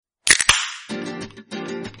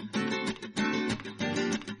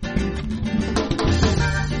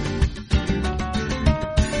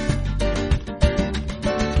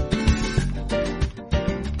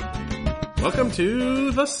Welcome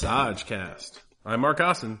to the Sajcast. I'm Mark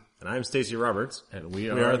Austin. And I'm Stacey Roberts. And we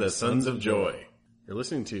are the Sons of Joy. You're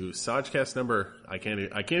listening to Sajcast number, I can't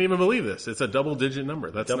even believe this. It's a double-digit number.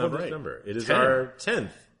 That's not right. Double-digit number. It is 10. our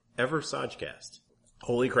 10th ever Sajcast.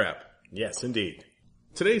 Holy crap. Yes, indeed.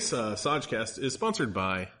 Today's Sajcast is sponsored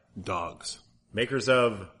by dogs. Makers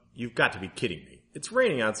of, you've got to be kidding me. It's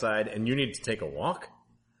raining outside and you need to take a walk?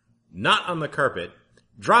 Not on the carpet.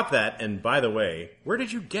 Drop that, and by the way, where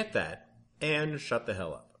did you get that? And shut the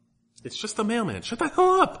hell up. It's just the mailman. Shut the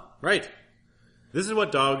hell up. Right. This is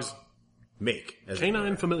what dogs make.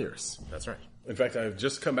 Canine familiars. That's right. In fact, I've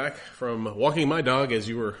just come back from walking my dog as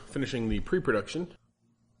you were finishing the pre-production.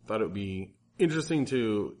 Thought it would be interesting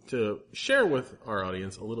to share with our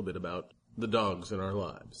audience a little bit about the dogs in our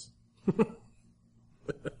lives.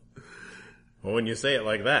 Well, when you say it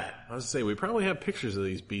like that. I was going to say, we probably have pictures of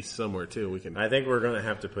these beasts somewhere, too. I think we're going to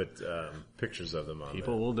have to put pictures of them on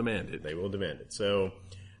People will demand it. They will demand it. So,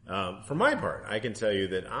 for my part, I can tell you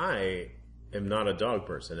that I am not a dog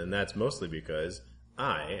person, and that's mostly because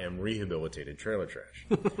I am rehabilitated trailer trash.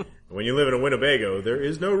 When you live in a Winnebago, there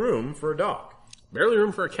is no room for a dog. Barely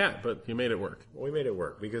room for a cat, but you made it work. Well, we made it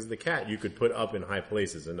work, because the cat you could put up in high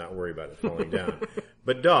places and not worry about it falling down.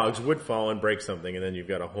 But dogs would fall and break something, and then you've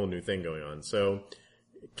got a whole new thing going on. So,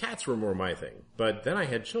 cats were more my thing. But then I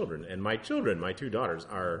had children, and my children, my two daughters,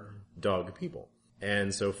 are dog people.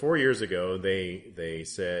 And so 4 years ago, they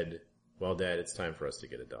said, well, Dad, it's time for us to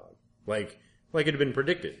get a dog. Like it had been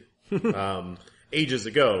predicted, ages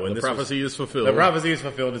ago. And the prophecy is fulfilled. The prophecy is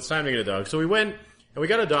fulfilled. It's time to get a dog. So we went, and we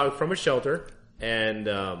got a dog from a shelter, and,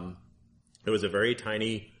 it was a very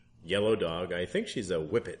tiny yellow dog. I think she's a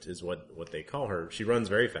whippet is what they call her. She runs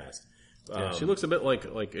very fast. Yeah, she looks a bit like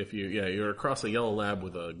if you're across a yellow lab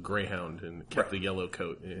with a greyhound and kept the yellow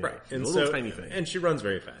coat. Right. And a little tiny thing. And she runs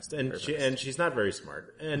very fast. And she's not very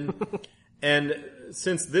smart. And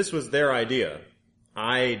since this was their idea,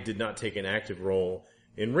 I did not take an active role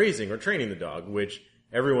in raising or training the dog, which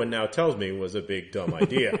everyone now tells me was a big dumb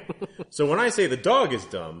idea. So when I say the dog is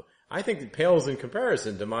dumb, I think it pales in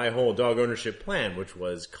comparison to my whole dog ownership plan, which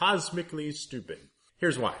was cosmically stupid.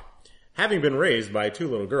 Here's why. Having been raised by two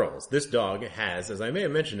little girls, this dog has, as I may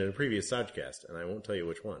have mentioned in a previous Sajcast, and I won't tell you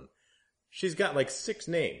which one, she's got like 6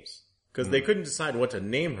 names, because they couldn't decide what to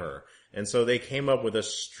name her, and so they came up with a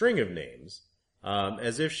string of names,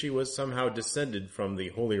 as if she was somehow descended from the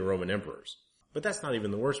Holy Roman Emperors. But that's not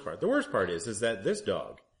even the worst part. The worst part is that this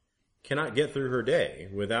dog cannot get through her day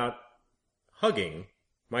without hugging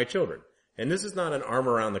my children. And this is not an arm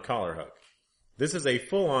around the collar hug. This is a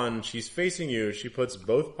full-on, she's facing you, she puts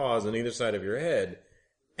both paws on either side of your head,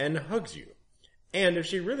 and hugs you. And if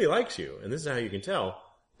she really likes you, and this is how you can tell,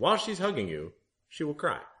 while she's hugging you, she will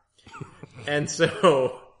cry. And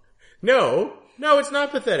so, no, it's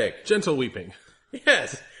not pathetic. Gentle weeping.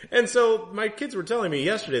 Yes. And so my kids were telling me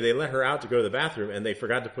yesterday they let her out to go to the bathroom and they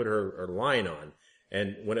forgot to put her line on.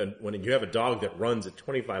 And when you have a dog that runs at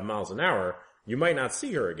 25 miles an hour, you might not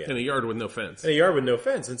see her again. In a yard with no fence.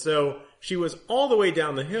 And so she was all the way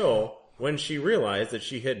down the hill when she realized that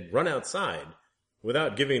she had run outside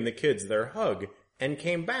without giving the kids their hug and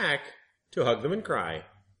came back to hug them and cry.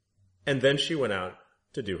 And then she went out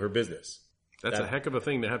to do her business. That's a heck of a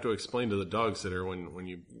thing to have to explain to the dog sitter when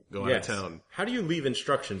you go out of town. How do you leave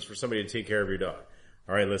instructions for somebody to take care of your dog?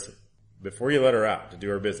 All right, listen. Before you let her out to do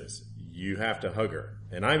her business, you have to hug her.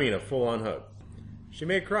 And I mean a full-on hug. She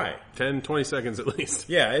may cry. 10, 20 seconds at least.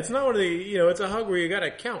 Yeah, it's not one of the, it's a hug where you gotta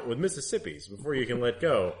count with Mississippi's before you can let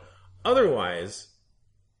go. Otherwise,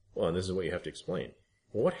 well, and this is what you have to explain.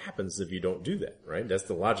 Well, what happens if you don't do that, right? That's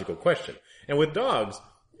the logical question. And with dogs,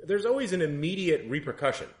 there's always an immediate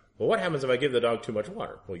repercussion. Well, what happens if I give the dog too much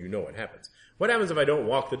water? Well, you know what happens. What happens if I don't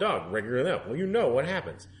walk the dog regularly enough? Well, you know what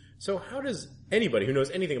happens. So how does anybody who knows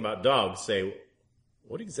anything about dogs say,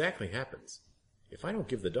 what exactly happens if I don't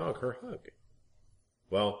give the dog her hug?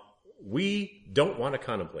 Well, we don't want to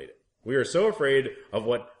contemplate it. We are so afraid of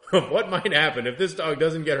what might happen if this dog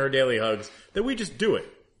doesn't get her daily hugs that we just do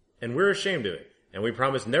it. And we're ashamed of it. And we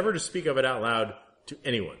promise never to speak of it out loud to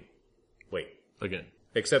anyone. Wait. Again.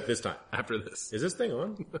 Except this time. After this. Is this thing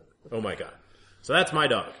on? Oh my God. So that's my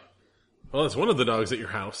dog. Well, it's one of the dogs at your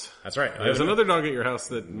house. That's right. There's another dog at your house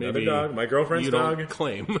that maybe another dog, my girlfriend's you dog. Don't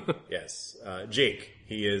claim. Yes. Jake.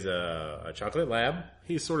 He is a chocolate lab.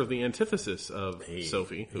 He's sort of the antithesis of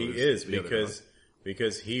Sophie. He is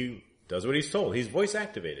because he does what he's told. He's voice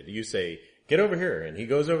activated. You say, get over here, and he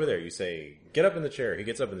goes over there. You say, get up in the chair. He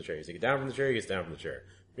gets up in the chair. You say, get down from the chair. He gets down from the chair.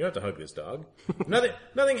 You don't have to hug this dog.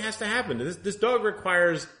 Nothing has to happen. This dog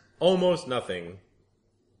requires almost nothing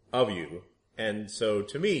of you. And so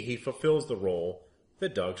to me, he fulfills the role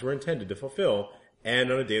that dogs were intended to fulfill,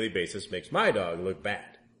 and on a daily basis makes my dog look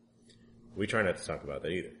bad. We try not to talk about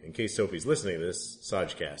that either. In case Sophie's listening to this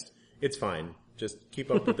Sajcast, it's fine. Just keep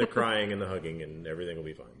up with the crying and the hugging, and everything will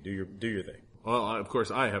be fine. Do your thing. Well, of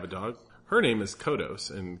course, I have a dog. Her name is Kodos,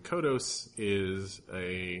 and Kodos is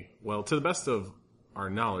to the best of our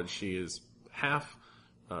knowledge, she is half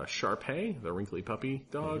Shar-Pei, the wrinkly puppy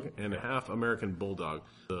dog, and half American Bulldog.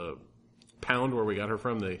 The pound where we got her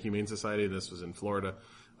from, the Humane Society, this was in Florida,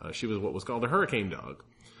 she was what was called a hurricane dog.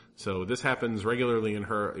 So this happens regularly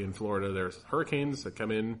in Florida. There's hurricanes that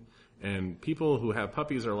come in, and people who have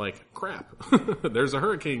puppies are like, crap, there's a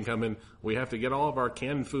hurricane coming. We have to get all of our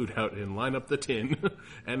canned food out and line up the tin.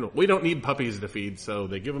 And we don't need puppies to feed, so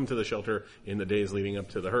they give them to the shelter in the days leading up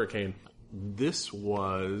to the hurricane. This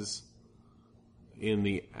was in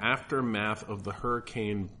the aftermath of the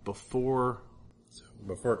hurricane before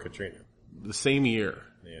Katrina. The same year.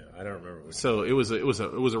 Yeah, I don't remember. So it was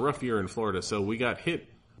a rough year in Florida. So we got hit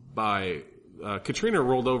by Katrina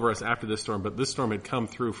rolled over us after this storm, but this storm had come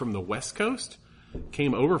through from the West Coast,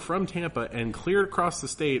 came over from Tampa, and cleared across the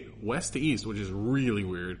state west to east, which is really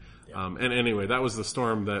weird. Yeah. And anyway, that was the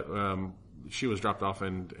storm that she was dropped off,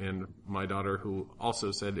 and my daughter, who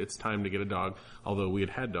also said it's time to get a dog, although we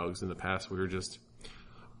had dogs in the past. We were just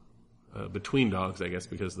between dogs, I guess,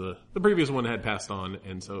 because the previous one had passed on,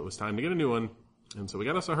 and so it was time to get a new one. And so we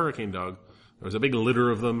got us a hurricane dog. There was a big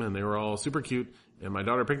litter of them, and they were all super cute. And my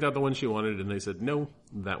daughter picked out the one she wanted, and they said, no,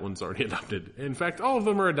 that one's already adopted. In fact, all of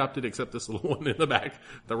them are adopted except this little one in the back,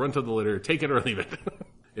 the runt of the litter. Take it or leave it.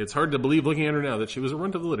 It's hard to believe looking at her now that she was a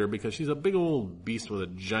runt of the litter because she's a big old beast with a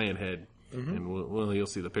giant head. Mm-hmm. And you'll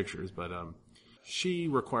see the pictures. But she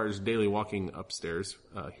requires daily walking upstairs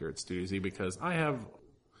here at Studio Z because I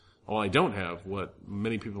don't have what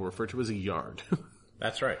many people refer to as a yard.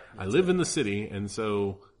 That's right. I live in the city, and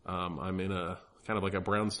so I'm in a kind of like a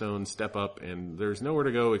brownstone step up, and there's nowhere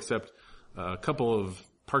to go except a couple of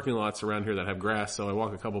parking lots around here that have grass, so I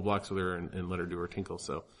walk a couple blocks with her and let her do her tinkle.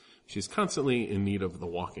 So she's constantly in need of the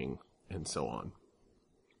walking and so on.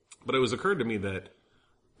 But it was occurred to me that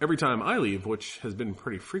every time I leave, which has been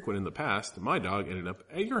pretty frequent in the past, my dog ended up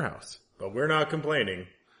at your house. But we're not complaining.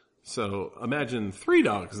 So imagine 3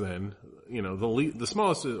 dogs then. You know, the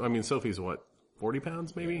smallest, Sophie's what, 40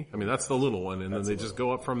 pounds maybe? I mean, that's the little one, and then they just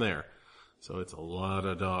go up from there. So it's a lot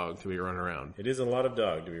of dog to be running around. It is a lot of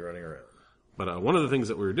dog to be running around. But one of the things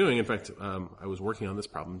that we were doing, in fact, I was working on this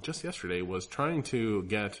problem just yesterday, was trying to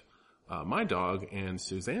get my dog and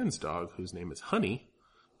Suzanne's dog, whose name is Honey,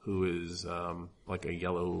 who is like a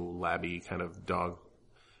yellow labby kind of dog,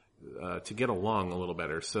 to get along a little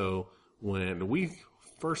better. So when we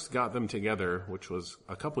first got them together, which was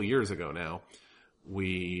a couple years ago now,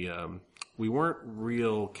 we weren't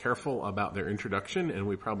real careful about their introduction, and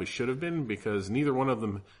we probably should have been, because neither one of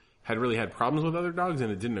them had really had problems with other dogs,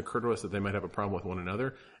 and it didn't occur to us that they might have a problem with one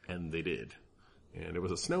another, and they did. And it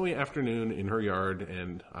was a snowy afternoon in her yard,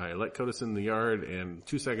 and I let Kodos in the yard, and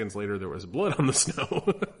 2 seconds later there was blood on the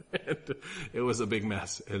snow. And it was a big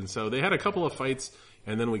mess. And so they had a couple of fights,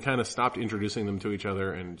 and then we kind of stopped introducing them to each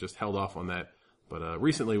other and just held off on that. But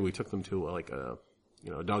recently we took them to a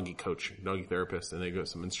doggy coach, doggy therapist, and they got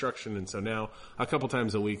some instruction. And so now a couple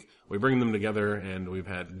times a week we bring them together, and we've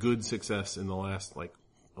had good success in the last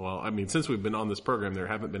since we've been on this program, there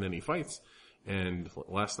haven't been any fights. And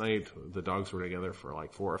last night the dogs were together for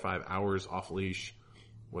like 4 or 5 hours off leash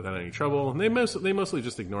without any trouble. And they mostly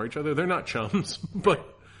just ignore each other. They're not chums, but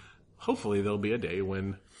hopefully there'll be a day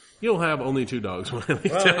when you'll have only 2 dogs when I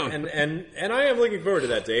leave town. And I am looking forward to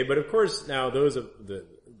that day. But of course, now those of the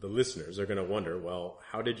listeners are going to wonder, well,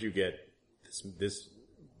 how did you get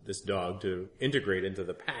this dog to integrate into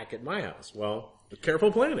the pack at my house? Well,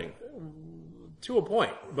 careful planning. To a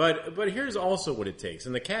point. But here's also what it takes,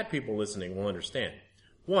 and the cat people listening will understand.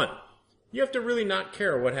 1, you have to really not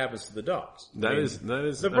care what happens to the dogs. That is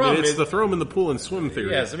the problem. It's the throw them in the pool and swim theory.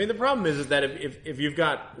 Yes, the problem is that if you've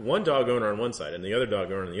got one dog owner on one side and the other dog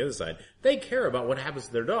owner on the other side, they care about what happens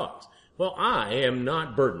to their dogs. Well, I am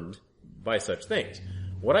not burdened by such things.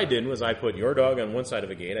 What I did was I put your dog on one side of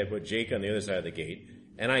a gate, I put Jake on the other side of the gate,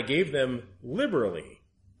 and I gave them liberally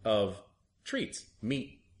of treats,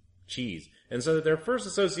 meat, cheese. And so that their first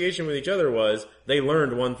association with each other was they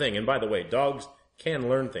learned one thing. And by the way, dogs can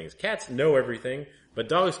learn things. Cats know everything, but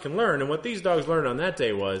dogs can learn. And what these dogs learned on that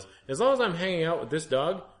day was, as long as I'm hanging out with this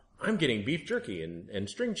dog, I'm getting beef jerky and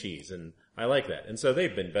string cheese, and I like that. And so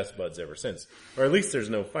they've been best buds ever since. Or at least there's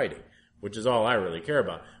no fighting, which is all I really care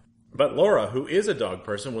about. But Laura, who is a dog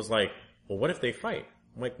person, was like, well, what if they fight?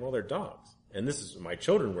 I'm like, well, they're dogs. And my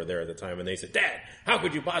children were there at the time, and they said, Dad, how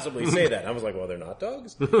could you possibly say that? I was like, well, they're not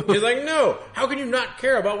dogs. He's like, no, how can you not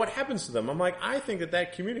care about what happens to them? I'm like, I think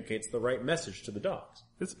that communicates the right message to the dogs.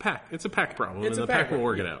 It's a pack. It's a pack problem, and the pack will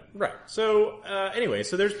work it out. Right. So, anyway,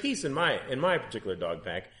 so there's peace in my particular dog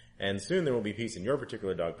pack, and soon there will be peace in your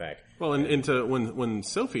particular dog pack. Well, and when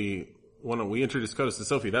Sophie, when we introduced Kodos to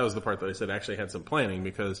Sophie, that was the part that I said actually had some planning,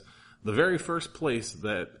 because the very first place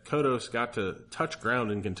that Kodos got to touch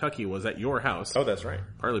ground in Kentucky was at your house. Oh, that's right.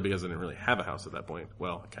 Partly because I didn't really have a house at that point.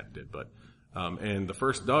 Well, I kind of did, but, and the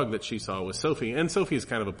first dog that she saw was Sophie, and Sophie is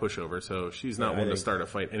kind of a pushover, so she's not one to start a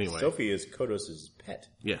fight anyway. Sophie is Kodos' pet.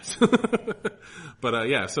 Yes. But,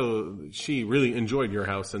 yeah, so she really enjoyed your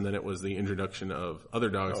house, and then it was the introduction of other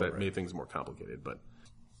dogs that made things more complicated. But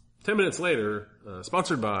 10 minutes later,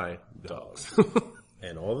 sponsored by dogs.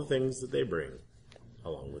 And all the things that they bring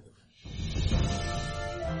along with them.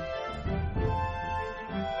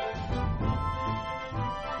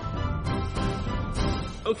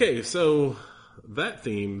 Okay, so that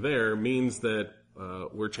theme there means that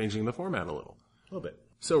we're changing the format a little. A little bit.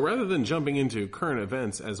 So rather than jumping into current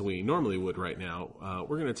events as we normally would right now,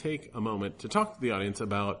 we're going to take a moment to talk to the audience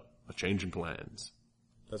about a change in plans.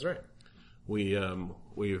 That's right.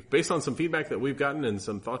 We've, based on some feedback that we've gotten and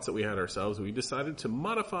some thoughts that we had ourselves, we decided to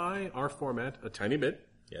modify our format a tiny bit.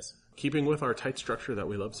 Yes. Keeping with our tight structure that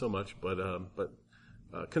we love so much, but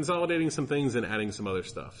consolidating some things and adding some other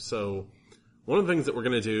stuff. So one of the things that we're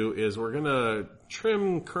going to do is we're going to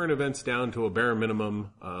trim current events down to a bare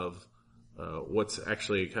minimum of what's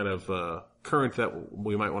actually kind of current that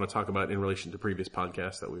we might want to talk about in relation to previous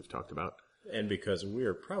podcasts that we've talked about. And because we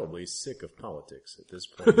are probably sick of politics at this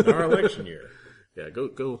point in our election year. Yeah,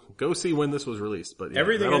 go see when this was released, but yeah,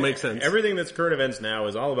 that'll make sense. Everything that's current events now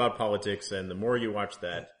is all about politics, and the more you watch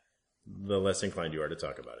that, the less inclined you are to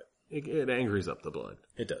talk about it. It angries up the blood.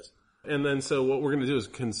 It does. And then so what we're going to do is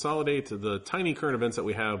consolidate the tiny current events that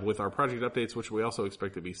we have with our project updates, which we also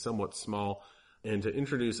expect to be somewhat small, and to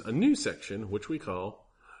introduce a new section, which we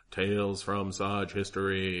call Tales from Saj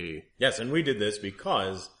History. Yes, and we did this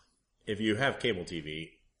because if you have cable TV,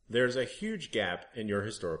 there's a huge gap in your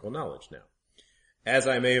historical knowledge now. As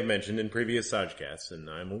I may have mentioned in previous Sajcasts, and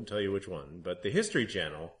I won't tell you which one, but the History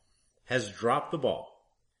Channel has dropped the ball.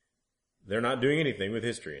 They're not doing anything with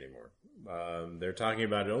history anymore. They're talking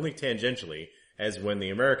about it only tangentially, as when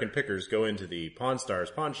the American pickers go into the Pawn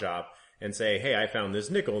Stars pawn shop and say, hey, I found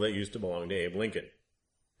this nickel that used to belong to Abe Lincoln.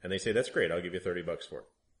 And they say, that's great, I'll give you $30 for it.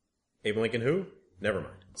 Abe Lincoln who? Never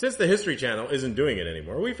mind. Since the History Channel isn't doing it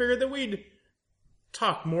anymore, we figured that we'd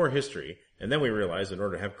talk more history, and then we realized in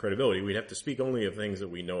order to have credibility, we'd have to speak only of things that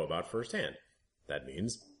we know about firsthand. That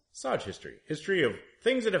means Saj history. History of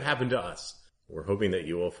things that have happened to us. We're hoping that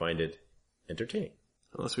you will find it entertaining.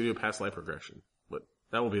 Unless we do a past life regression, but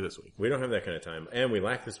that will be this week. We don't have that kind of time, and we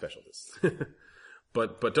lack the specialists.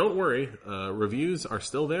 But don't worry, reviews are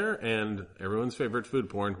still there, and everyone's favorite food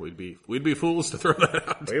porn. We'd be fools to throw that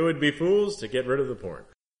out. We would be fools to get rid of the porn.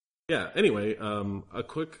 Yeah, anyway, a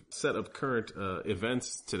quick set of current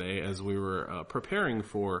events today as we were preparing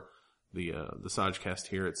for the Sajcast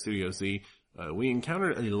here at Studio Z. We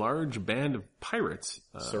encountered a large band of pirates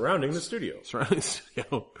surrounding the studio.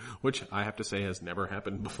 Which I have to say has never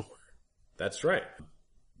happened before. That's right.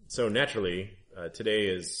 So naturally, today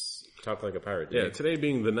is Talk Like a Pirate Day. Yeah, today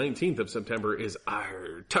being the 19th of September is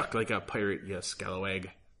our Talk Like a Pirate, yes, Scalawag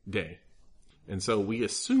Day. And so we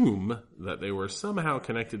assume that they were somehow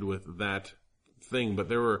connected with that thing, but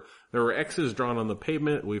there were X's drawn on the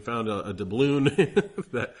pavement. We found a doubloon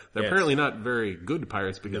that they're apparently not very good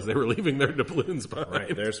pirates because they were leaving their doubloons behind.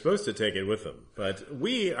 Right, they're supposed to take it with them. But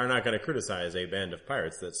we are not going to criticize a band of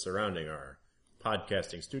pirates that's surrounding our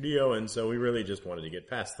podcasting studio, and so we really just wanted to get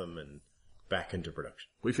past them and back into production.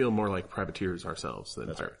 We feel more like privateers ourselves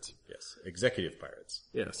than pirates. Right. Yes, executive pirates.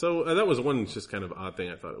 Yeah, so that was one just kind of odd thing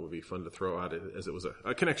I thought it would be fun to throw out as it was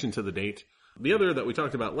a connection to the date. The other that we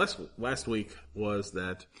talked about last week was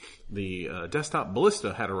that the desktop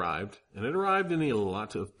Ballista had arrived, and it arrived in a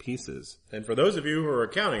lot of pieces. And for those of you who are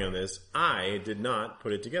counting on this, I did not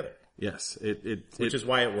put it together. Yes, which is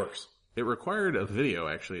why it works. It required a video,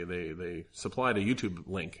 actually. They supplied a YouTube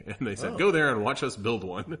link, and they said, go there and watch us build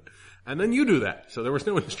one. And then you do that. So there was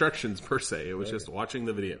no instructions per se. It was just watching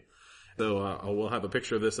the video. So we'll have a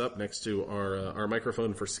picture of this up next to our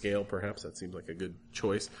microphone for scale, perhaps. That seems like a good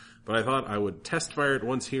choice. But I thought I would test fire it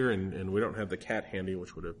once here, and we don't have the cat handy,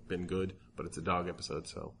 which would have been good. But it's a dog episode,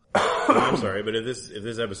 so. I'm sorry, but if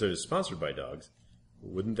this episode is sponsored by dogs,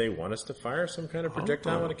 wouldn't they want us to fire some kind of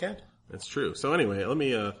projectile on a cat? That's true. So anyway, let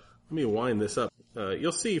me wind this up.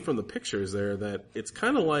 You'll see from the pictures there that it's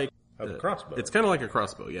kind of like A crossbow. It's kind of like a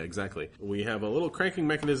crossbow, yeah, exactly. We have a little cranking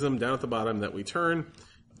mechanism down at the bottom that we turn.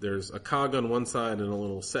 There's a cog on one side and a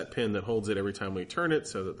little set pin that holds it every time we turn it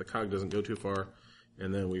so that the cog doesn't go too far.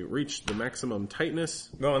 And then we reach the maximum tightness.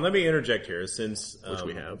 No, and let me interject here, since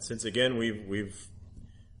we have. Since again we've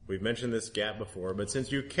mentioned this gap before, but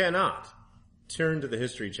since you cannot turn to the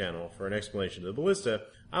History Channel for an explanation of the ballista,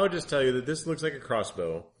 I would just tell you that this looks like a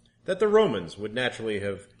crossbow that the Romans would naturally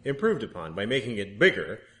have improved upon by making it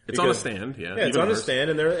bigger. It's on a stand, yeah. Yeah, it's on a stand,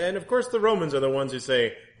 and of course the Romans are the ones who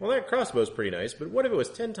say, well, that crossbow's pretty nice, but what if it was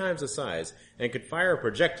 10 times the size and could fire a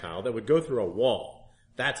projectile that would go through a wall?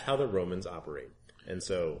 That's how the Romans operate. And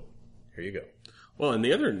so, here you go. Well, and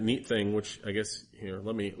the other neat thing, which I guess,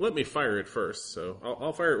 let me fire it first. So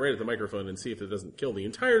I'll fire it right at the microphone and see if it doesn't kill the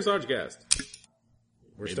entire Zodgast.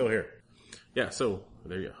 We're still here. Yeah, so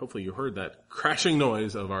there you go. Hopefully you heard that crashing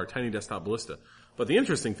noise of our tiny desktop ballista. But the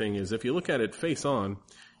interesting thing is, if you look at it face on,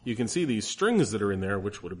 you can see these strings that are in there,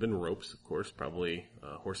 which would have been ropes, of course, probably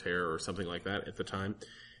horsehair or something like that at the time.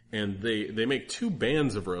 And they make 2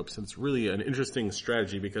 bands of ropes, and it's really an interesting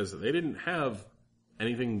strategy because they didn't have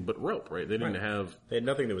anything but rope, right? They didn't have... They had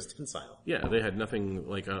nothing that was tensile. Yeah, they had nothing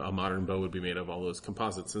like a modern bow would be made of, all those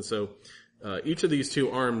composites. And so each of these 2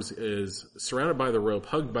 arms is surrounded by the rope,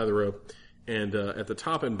 hugged by the rope, and at the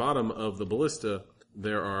top and bottom of the ballista,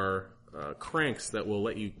 there are cranks that will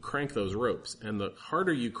let you crank those ropes. And the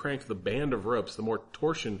harder you crank the band of ropes, the more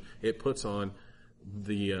torsion it puts on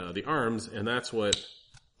the arms, and that's what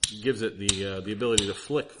gives it the ability to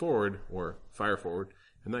flick forward, or fire forward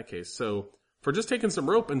in that case. So for just taking some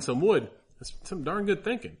rope and some wood, that's some darn good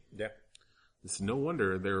thinking. Yeah. It's no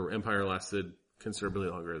wonder their empire lasted considerably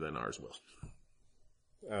longer than ours will.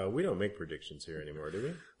 We don't make predictions here anymore, do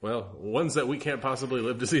we? Well, ones that we can't possibly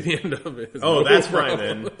live to see the end of. Oh, that's fine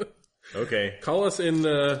then. Okay. Call us in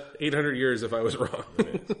 800 years if I was wrong.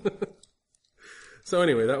 So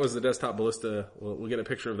anyway, that was the desktop ballista. We'll get a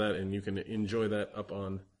picture of that, and you can enjoy that up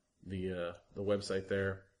on the website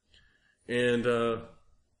there. And do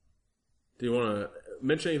you want to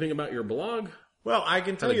mention anything about your blog? Well, I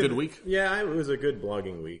can tell you. Had a good week? Yeah, it was a good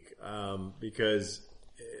blogging week. Because,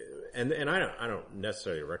 and I don't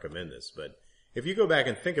necessarily recommend this, but if you go back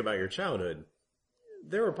and think about your childhood,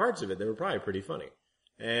 there were parts of it that were probably pretty funny.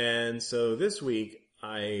 And so this week,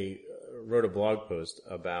 I wrote a blog post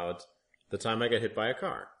about the time I got hit by a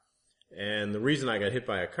car. And the reason I got hit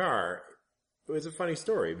by a car, it was a funny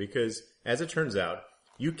story because, as it turns out,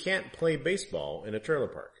 you can't play baseball in a trailer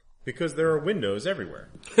park because there are windows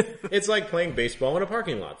everywhere. It's like playing baseball in a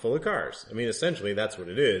parking lot full of cars. I mean, essentially, that's what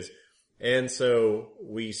it is. And so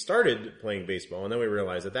we started playing baseball, and then we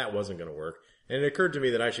realized that that wasn't going to work. And it occurred to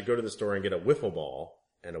me that I should go to the store and get a wiffle ball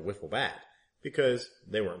and a wiffle bat because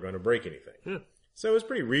they weren't going to break anything. Yeah. So it was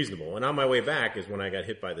pretty reasonable. And on my way back is when I got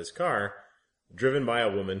hit by this car, driven by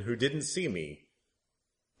a woman who didn't see me,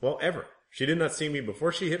 well, ever. She did not see me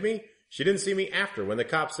before she hit me. She didn't see me after when the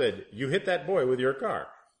cop said, "You hit that boy with your car."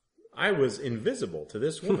 I was invisible to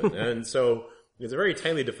this woman. And so it's a very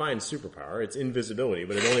tightly defined superpower. It's invisibility,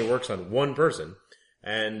 but it only works on one person.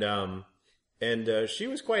 And she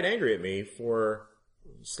was quite angry at me for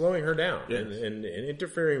slowing her down and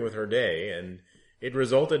interfering with her day. And it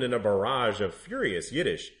resulted in a barrage of furious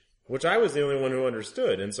Yiddish, which I was the only one who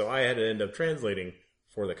understood. And so I had to end up translating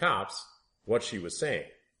for the cops what she was saying.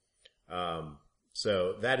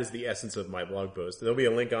 So that is the essence of my blog post. There'll be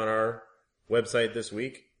a link on our website this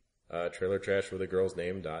week,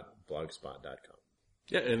 trailertrashwithagirlsname.blogspot.com.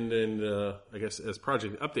 Yeah, and I guess as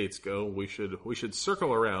project updates go, we should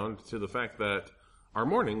circle around to the fact that our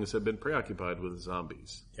mornings have been preoccupied with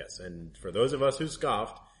zombies. Yes, and for those of us who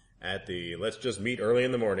scoffed at the let's just meet early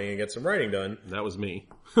in the morning and get some writing done. That was me.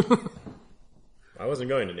 I wasn't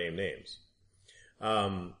going to name names.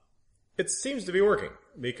 It seems to be working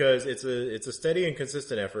because it's a steady and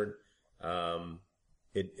consistent effort. The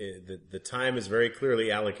time is very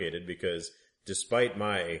clearly allocated because despite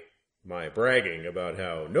my bragging about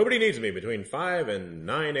how nobody needs me between 5 and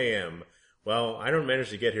 9 a.m., well, I don't manage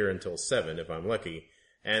to get here until 7 if I'm lucky.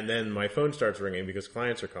 And then my phone starts ringing because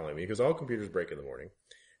clients are calling me because all computers break in the morning.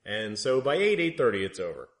 And so by 8:30 it's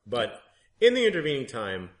over. But in the intervening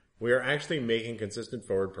time, we are actually making consistent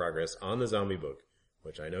forward progress on the zombie book,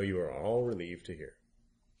 which I know you are all relieved to hear.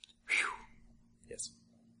 Whew. Yes.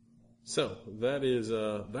 So that is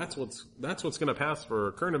that's what's going to pass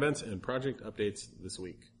for current events and project updates this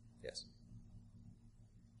week. Yes.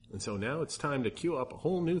 And so now it's time to cue up a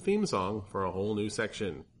whole new theme song for a whole new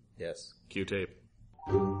section. Yes. Cue tape.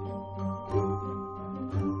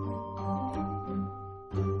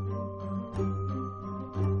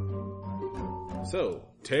 So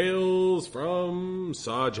Tales from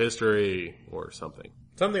Saj History or something.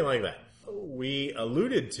 Something like that. We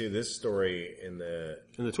alluded to this story in the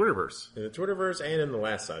Twitterverse. In the Twitterverse and in the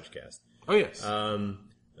last Sajcast. Oh, yes.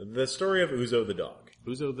 The story of Uzo the dog.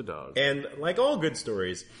 Uzo the dog. And like all good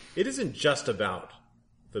stories, it isn't just about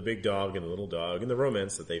the big dog and the little dog and the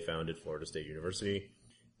romance that they found at Florida State University.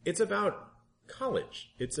 It's about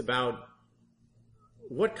college. It's about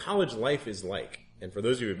what college life is like. And for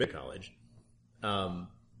those of you who've been to college,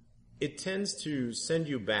 it tends to send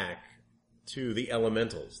you back to the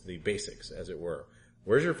elementals, the basics, as it were.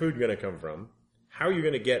 Where's your food going to come from? How are you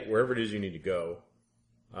going to get wherever it is you need to go?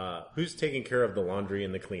 Who's taking care of the laundry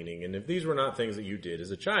and the cleaning? And if these were not things that you did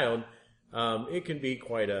as a child, it can be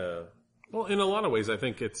quite a... Well, in a lot of ways, I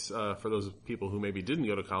think it's, for those people who maybe didn't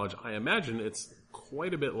go to college, I imagine it's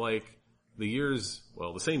quite a bit like the years,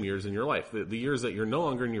 well, the same years in your life. The years that you're no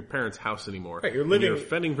longer in your parents' house anymore. Right, you're living... You're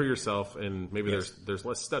fending for yourself, and maybe there's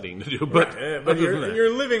less studying to do. But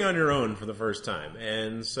you're living on your own for the first time.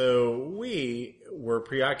 And so we were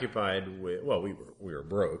preoccupied with... Well, we were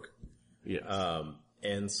broke. Yes.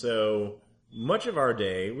 And so much of our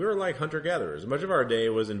day, we were like hunter-gatherers. Much of our day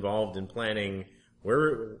was involved in planning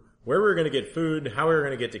where we were going to get food, how we were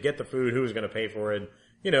going to get the food, who was going to pay for it,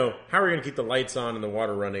 how are we going to keep the lights on and the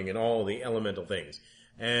water running and all the elemental things.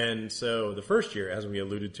 And so the first year, as we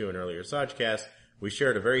alluded to in earlier Sajcast, we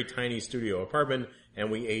shared a very tiny studio apartment and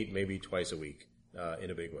we ate maybe twice a week, in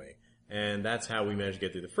a big way. And that's how we managed to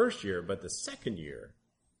get through the first year. But the second year,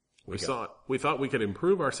 we thought we could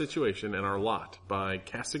improve our situation and our lot by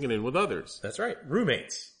casting it in with others. That's right.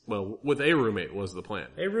 Roommates. Well, with a roommate was the plan.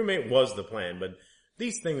 A roommate was the plan, but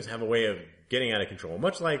these things have a way of getting out of control.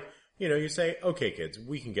 Much like, you say, okay, kids,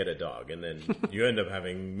 we can get a dog, and then you end up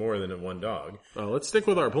having more than one dog. Well, let's stick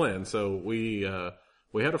with our plan. So we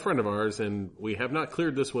had a friend of ours, and we have not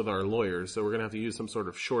cleared this with our lawyers, so we're going to have to use some sort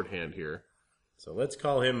of shorthand here. So let's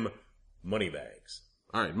call him Moneybags.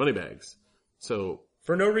 All right, Moneybags. So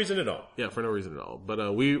for no reason at all. Yeah, for no reason at all.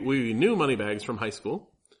 But we knew Moneybags from high school.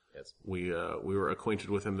 Yes. We were acquainted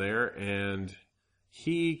with him there, and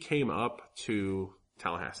he came up to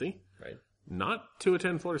Tallahassee. Right. Not to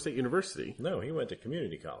attend Florida State University. No, he went to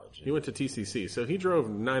community college. He went to TCC, so he drove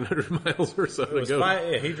 900 miles or so to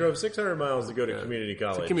go. He drove 600 miles to go to community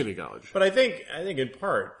college. To community college. But I think in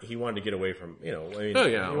part he wanted to get away from, he wanted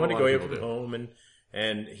to go away from home,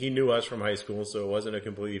 and he knew us from high school, so it wasn't a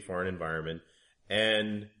completely foreign environment.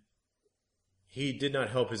 And he did not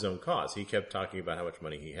help his own cause. He kept talking about how much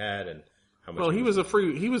money he had and how much. Well, he was a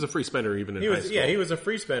free spender even in high school. Yeah, he was a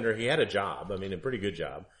free spender. He had a job. I mean, a pretty good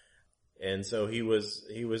job. And so he was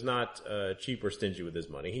not cheap or stingy with his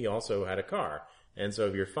money. He also had a car. And so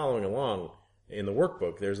if you're following along in the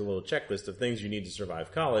workbook, there's a little checklist of things you need to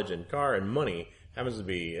survive college, and car and money happens to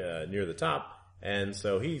be near the top. And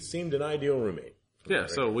so he seemed an ideal roommate. Yeah,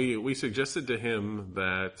 so we suggested to him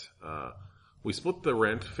that we split the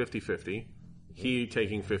rent 50-50, he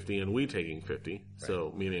taking 50 and we taking 50, right.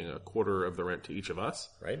 So meaning a quarter of the rent to each of us.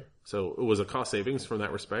 Right. So it was a cost savings from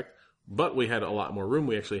that respect. But we had a lot more room.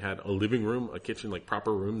 We actually had a living room, a kitchen, like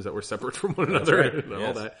proper rooms that were separate from one another, right. And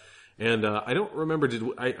all that. And I don't remember.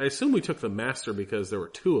 I assume we took the master because there were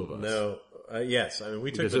two of us. No. Yes. I mean,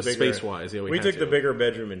 we took because the bigger space-wise. Yeah, we took the bigger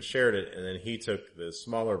bedroom and shared it, and then he took the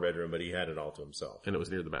smaller bedroom, but he had it all to himself. And it was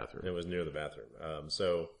near the bathroom.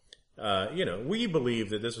 So, we believe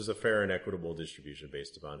that this was a fair and equitable distribution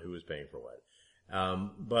based upon who was paying for what.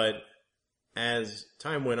 But as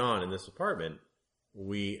time went on in this apartment,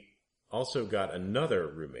 we also got another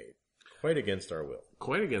roommate, quite against our will.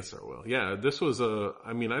 Quite against our will. Yeah, this was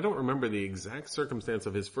I don't remember the exact circumstance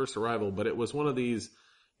of his first arrival, but it was one of these,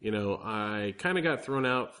 I kind of got thrown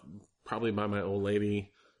out probably by my old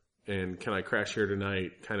lady, and can I crash here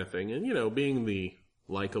tonight kind of thing. And, being the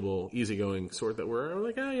likable, easygoing sort that we're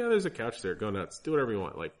like, oh yeah, there's a couch there, go nuts, do whatever you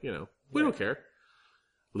want. Like, we don't care.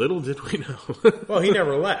 Little did we know. Well, he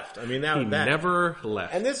never left. I mean, he never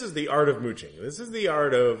left. And this is the art of mooching. This is the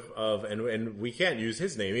art of and we can't use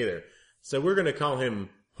his name either. So we're going to call him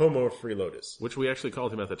Homo Freelotus. Which we actually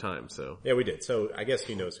called him at the time, so. Yeah, we did. So I guess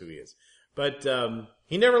he knows who he is. But,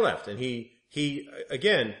 he never left. And he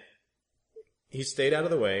stayed out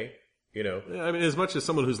of the way, I mean, as much as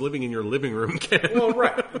someone who's living in your living room can. Well,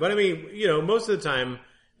 right. But I mean, most of the time,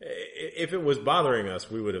 if it was bothering us,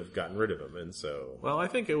 we would have gotten rid of him, and so... Well, I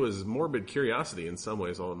think it was morbid curiosity in some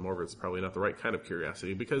ways, although morbid's probably not the right kind of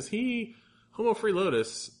curiosity, because Homo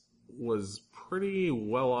Freelotus, was pretty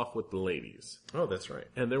well off with the ladies. Oh, that's right.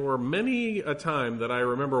 And there were many a time that I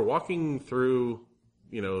remember walking through,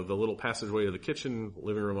 the little passageway to the kitchen,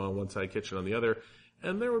 living room on one side, kitchen on the other,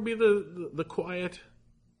 and there would be the quiet,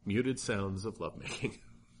 muted sounds of lovemaking.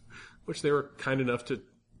 which they were kind enough to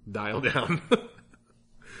dial down.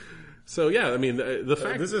 So yeah, I mean, the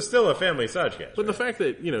fact... This is still a family Sajcast. But the fact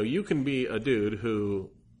that, you can be a dude who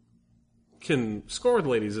can score with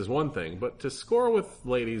ladies is one thing, but to score with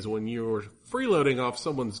ladies when you're freeloading off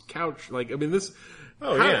someone's couch, this...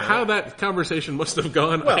 How that conversation must have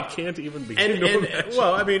gone, I can't even begin to imagine.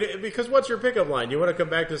 Well, I mean, because what's your pickup line? You want to come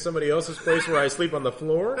back to somebody else's place where I sleep on the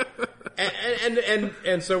floor?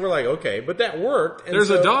 And so we're like, okay, but that worked. And There's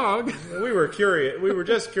a dog. We were curious. We were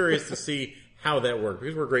just curious to see how that worked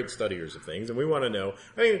because we're great studiers of things and we want to know.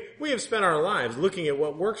 I mean, we have spent our lives looking at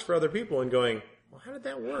what works for other people and going, well, how did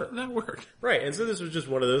that work? How did that work? Right. And so this was just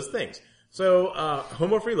one of those things. So,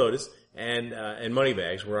 Homo Freelotus and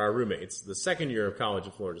Moneybags were our roommates the second year of college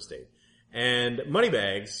at Florida State. And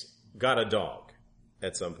Moneybags got a dog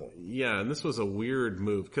at some point. Yeah, and this was a weird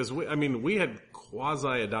move because we had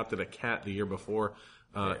quasi-adopted a cat the year before,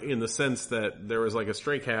 in the sense that there was like a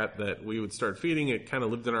stray cat that we would start feeding. It kind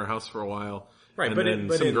of lived in our house for a while. Right, and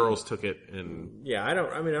then some girls took it and... Yeah, I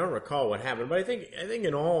don't recall what happened, but I think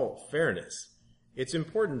in all fairness, it's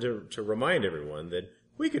important to remind everyone that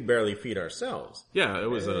we could barely feed ourselves. Yeah, it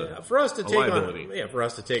was for us to take liability. For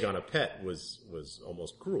us to take on a pet was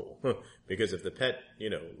almost cruel. Because if the pet,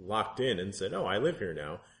 locked in and said, "Oh, I live here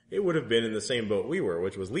now," it would have been in the same boat we were,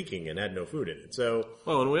 which was leaking and had no food in it. So,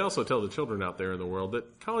 well, and we also tell the children out there in the world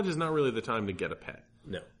that college is not really the time to get a pet.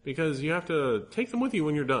 No. Because you have to take them with you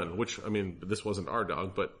when you're done, which, this wasn't our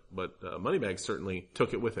dog, but Moneybags certainly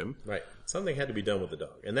took it with him. Right. Something had to be done with the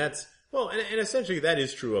dog. And that's, and essentially that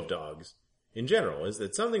is true of dogs in general, is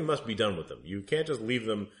that something must be done with them. You can't just leave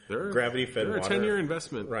them gravity-fed water. They're a 10-year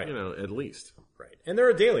investment, right. At least. Right. And they're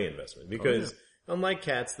a daily investment because unlike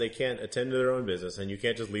cats, they can't attend to their own business and you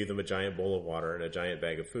can't just leave them a giant bowl of water and a giant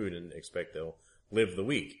bag of food and expect they'll live the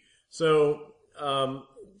week. So,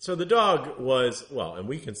 so the dog was, and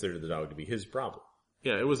we considered the dog to be his problem.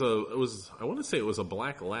 Yeah, I want to say it was a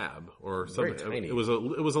black lab or something. Very tiny. It was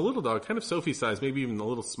a little dog, kind of Sophie size, maybe even a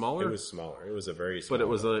little smaller. It was smaller. It was a very small But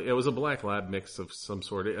it was a black lab mix of some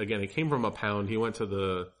sort. Again, it came from a pound. He went to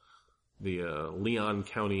the Leon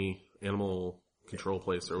County Animal Control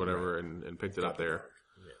place or whatever and picked it up there.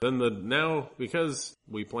 Yeah. Then because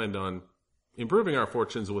we planned on improving our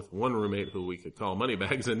fortunes with one roommate who we could call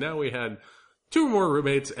Moneybags, and now we had two more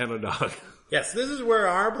roommates and a dog. Yes, this is where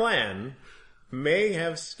our plan may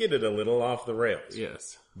have skidded a little off the rails.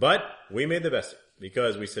 Yes. But we made the best of it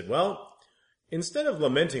because we said, well, instead of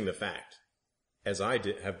lamenting the fact, as I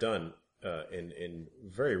have done in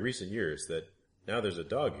very recent years, that now there's a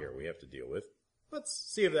dog here we have to deal with, let's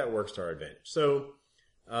see if that works to our advantage. So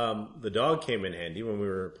the dog came in handy when we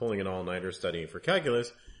were pulling an all-nighter studying for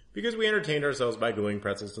calculus because we entertained ourselves by gluing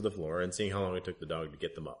pretzels to the floor and seeing how long it took the dog to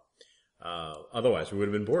get them up. Otherwise, we would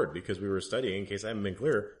have been bored because we were studying, in case I haven't been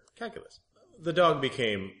clear, calculus. The dog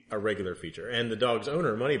became a regular feature, and the dog's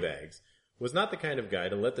owner, Moneybags, was not the kind of guy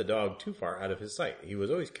to let the dog too far out of his sight. He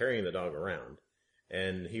was always carrying the dog around,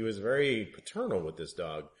 and he was very paternal with this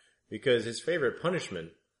dog because his favorite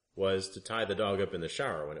punishment was to tie the dog up in the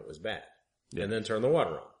shower when it was bad, and then turn the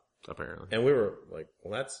water on. Apparently. And we were like,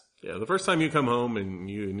 well, that's... Yeah, the first time you come home and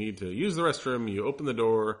you need to use the restroom, you open the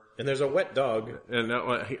door. And there's a wet dog. And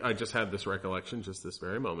now I just had this recollection just this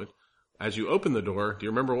very moment. As you open the door, do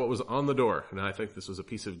you remember what was on the door? And I think this was a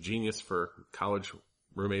piece of genius for college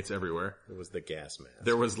roommates everywhere. It was the gas mask.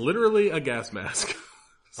 There was literally a gas mask.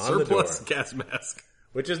 Surplus gas mask.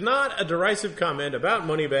 Which is not a derisive comment about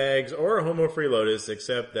Moneybags or Homo Freelotus,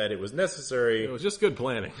 except that it was necessary. It was just good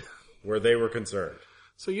planning. Where they were concerned.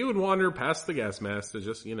 So you would wander past the gas mask to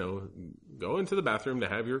just, go into the bathroom to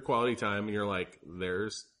have your quality time, and you're like,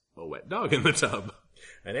 there's a wet dog in the tub.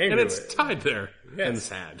 And it's tied there. Yes. And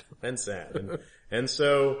sad. And sad. And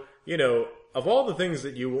so, of all the things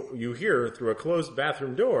that you hear through a closed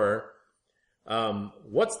bathroom door,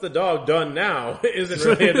 what's the dog done now isn't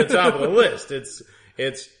really at the top of the list. It's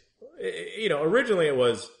originally it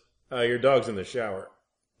was, your dog's in the shower.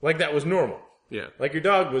 Like that was normal. Yeah. Like your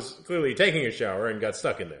dog was clearly taking a shower and got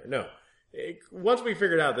stuck in there. No. Once we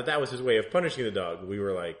figured out that was his way of punishing the dog, we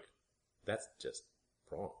were like, that's just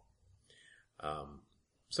wrong.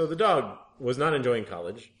 So the dog was not enjoying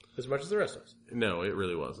college as much as the rest of us. No, it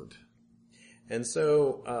really wasn't. And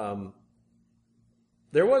so,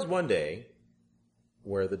 there was one day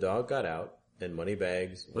where the dog got out and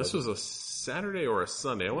Moneybags... This was a Saturday or a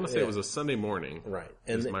Sunday. I want to say it was a Sunday morning. Right.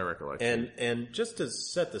 Is my recollection. And just to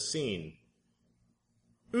set the scene,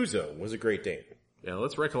 Uzo was a Great Dane. Yeah,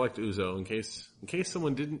 let's recollect Uzo in case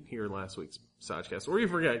someone didn't hear last week's Sajcast, or you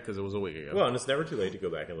forget because it was a week ago. Well, and it's never too late to go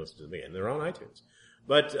back and listen to them again. They're on iTunes.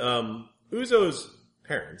 But Uzo's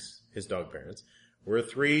parents, his dog parents, were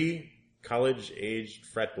three college-aged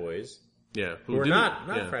frat boys. Yeah. Who were not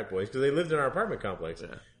frat boys because they lived in our apartment complex.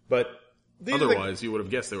 Yeah. But otherwise, you would have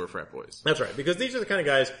guessed they were frat boys. That's right, because these are the kind of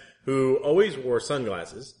guys who always wore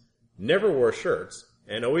sunglasses, never wore shirts,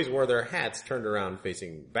 and always wore their hats turned around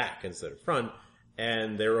facing back instead of front.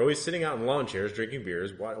 And they were always sitting out in lawn chairs, drinking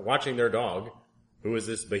beers, watching their dog, who was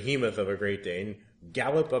this behemoth of a Great Dane,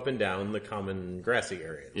 gallop up and down the common grassy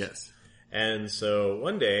areas. Yes. And so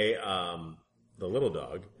one day, the little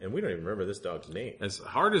dog, and we don't even remember this dog's name. As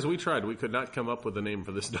hard as we tried, we could not come up with a name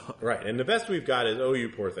for this dog. Right, and the best we've got is, oh, you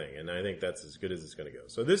poor thing, and I think that's as good as it's going to go.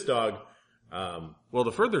 So this dog... well,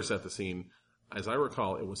 to further set the scene, as I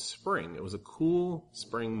recall, it was spring. It was a cool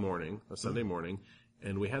spring morning, a Sunday morning,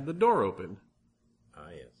 and we had the door open.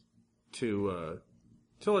 Yes. To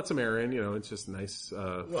let some air in, it's just nice.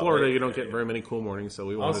 Florida, you don't get very many cool mornings, so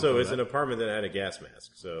we wanted also, to it's an apartment that had a gas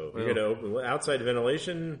mask, so you're going to open outside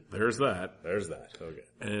ventilation. There's that. Okay.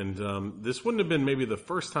 And this wouldn't have been maybe the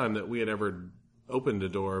first time that we had ever opened a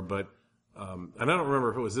door, but and I don't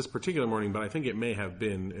remember if it was this particular morning, but I think it may have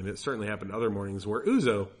been, and it certainly happened other mornings where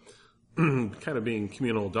Uzo, kind of being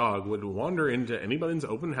communal dog, would wander into anybody's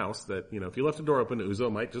open house that, if you left the door open,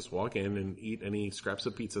 Uzo might just walk in and eat any scraps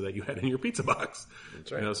of pizza that you had in your pizza box.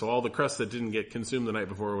 That's right. So all the crusts that didn't get consumed the night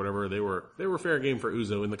before or whatever, they were fair game for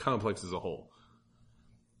Uzo in the complex as a whole.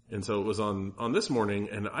 And so it was on this morning,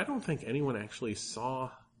 and I don't think anyone actually saw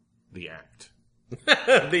the act.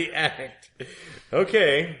 The act.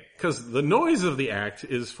 Okay. Because the noise of the act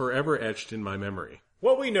is forever etched in my memory.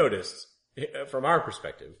 What we noticed, from our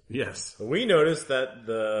perspective. Yes. We noticed that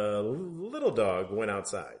the little dog went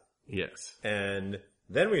outside. Yes. And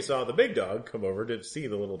then we saw the big dog come over to see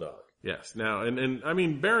the little dog. Yes. Now, and I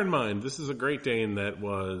mean, bear in mind, this is a Great Dane that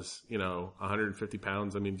was, 150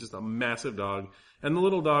 pounds. I mean, just a massive dog. And the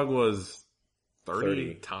little dog was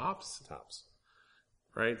 30 tops. Tops.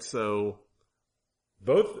 Right? So...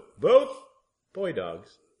 Both boy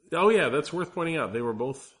dogs. Oh yeah, that's worth pointing out. They were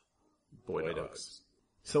both boy dogs.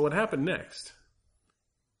 So what happened next?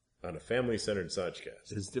 On a family-centered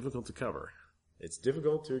Sodcast. Is difficult to cover. It's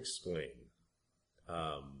difficult to explain.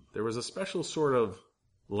 There was a special sort of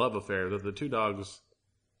love affair that the two dogs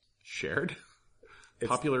shared.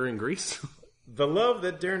 Popular in Greece. The love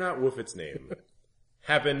that dare not woof its name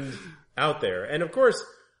happened out there. And of course,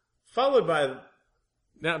 followed by...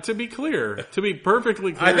 Now, to be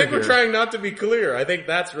perfectly clear I think we're trying not to be clear. I think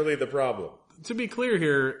that's really the problem. To be clear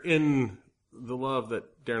here, in the love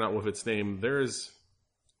that dare not woof its name, there is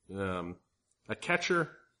a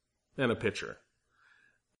catcher and a pitcher.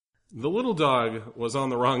 The little dog was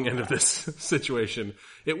on the wrong end of this situation.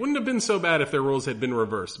 It wouldn't have been so bad if their roles had been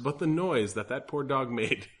reversed, but the noise that poor dog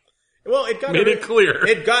made... Well, made it clear.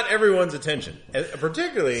 It got everyone's attention.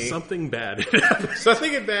 Particularly... Something bad.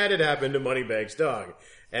 Something bad had happened to Moneybags' dog.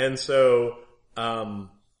 And so, I'm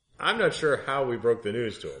not sure how we broke the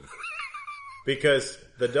news to him. Because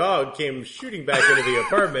the dog came shooting back into the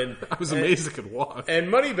apartment. I was amazed it could walk. And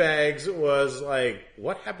Moneybags was like,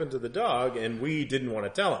 what happened to the dog? And we didn't want to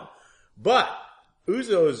tell him. But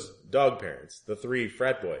Uzo's dog parents, the three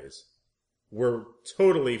frat boys, were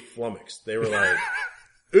totally flummoxed. They were like...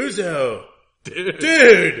 Uzo,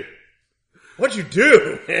 dude, what'd you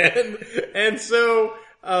do, man? And so,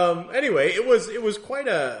 anyway, it was quite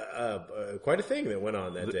a thing that went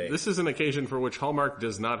on that day. This is an occasion for which Hallmark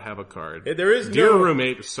does not have a card. There is Dear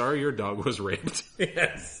roommate, sorry your dog was raped.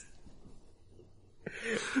 Yes.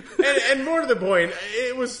 and more to the point,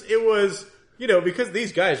 it was, because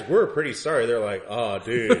these guys were pretty sorry. They're like, oh,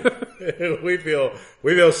 dude, we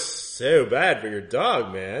feel so bad for your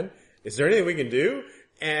dog, man. Is there anything we can do?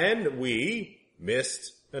 And we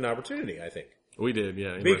missed an opportunity, I think. We did,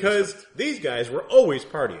 yeah. Because these guys were always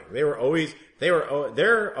partying.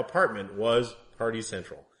 Their apartment was party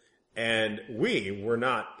central. And we were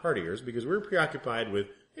not partiers because we were preoccupied with,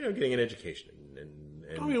 getting an education.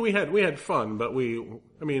 And I mean, we had fun, but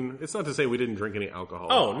it's not to say we didn't drink any alcohol.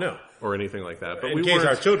 Oh, no. Or anything like that. But in case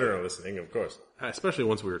our children are listening, of course. Especially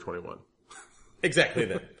once we were 21. Exactly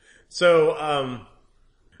then. So,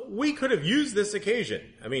 we could have used this occasion.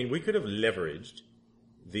 I mean, we could have leveraged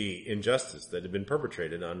the injustice that had been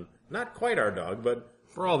perpetrated on not quite our dog, but...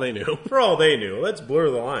 For all they knew. For all they knew. Let's blur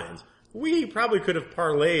the lines. We probably could have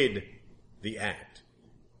parlayed the act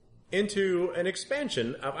into an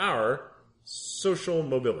expansion of our social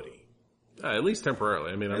mobility. At least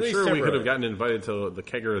temporarily. I mean, I'm sure we could have gotten invited to the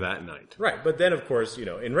kegger that night. Right, but then, of course,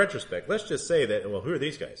 in retrospect, let's just say that, well, who are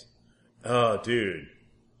these guys? Oh, dude.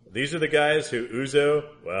 These are the guys who Uzo,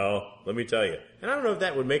 well, let me tell you. And I don't know if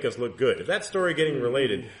that would make us look good. If that story getting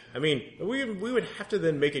related, I mean, we would have to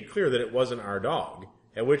then make it clear that it wasn't our dog.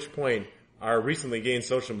 At which point, our recently gained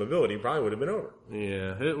social mobility probably would have been over.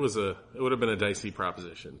 Yeah, it would have been a dicey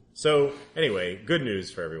proposition. So anyway, good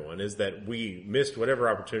news for everyone is that we missed whatever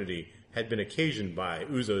opportunity had been occasioned by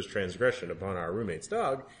Uzo's transgression upon our roommate's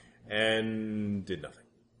dog and did nothing.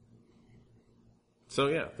 So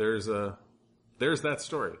yeah, there's that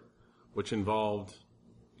story, which involved,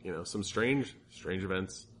 some strange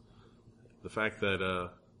events. The fact that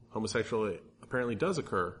homosexuality apparently does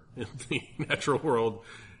occur in the natural world.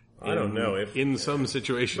 I don't know if in some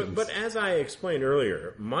situations. But as I explained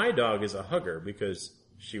earlier, my dog is a hugger because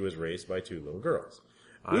she was raised by 2 little girls.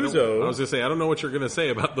 Uzo, I was going to say, I don't know what you're going to say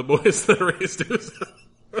about the boys that raised Uzo.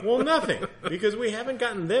 Well, nothing, because we haven't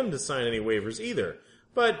gotten them to sign any waivers either.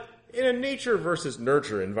 But in a nature versus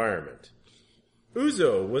nurture environment,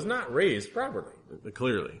 Uzo was not raised properly.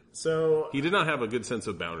 Clearly. So he did not have a good sense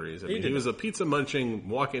of boundaries. He was a pizza munching,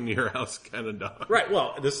 walk into your house kind of dog. Right.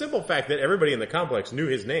 Well, the simple fact that everybody in the complex knew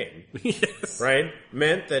his name, yes, right,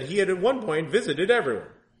 meant that he had at one point visited everyone.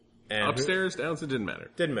 And upstairs, downstairs, it didn't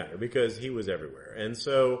matter. Didn't matter because he was everywhere. And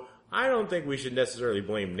so I don't think we should necessarily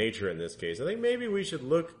blame nature in this case. I think maybe we should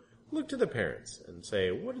look to the parents and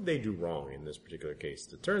say, what did they do wrong in this particular case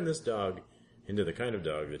to turn this dog into the kind of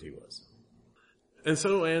dog that he was? And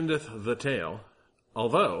so endeth the tale.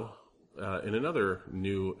 Although, in another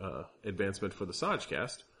new advancement for the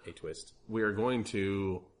Sajcast, a twist, we are going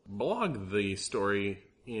to blog the story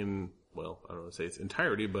in, well, I don't want to say its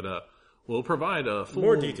entirety, but we'll provide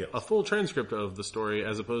more details, a full transcript of the story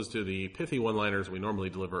as opposed to the pithy one-liners we normally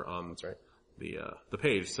deliver on That's right. the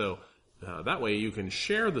page. So that way you can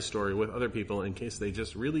share the story with other people in case they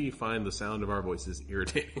just really find the sound of our voices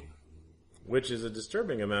irritating. Which is a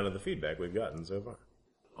disturbing amount of the feedback we've gotten so far.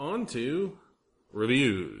 On to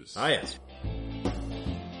reviews. Ah, yes.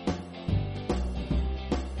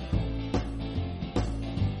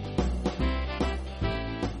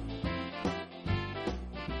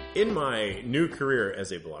 In my new career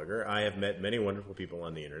as a blogger, I have met many wonderful people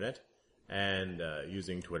on the internet and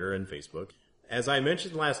using Twitter and Facebook. As I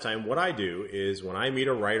mentioned last time, what I do is when I meet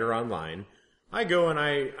a writer online, I go and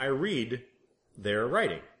I read their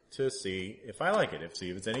writing to see if I like it, see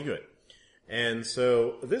if it's any good. And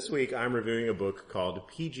so this week I'm reviewing a book called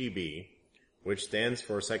PGB, which stands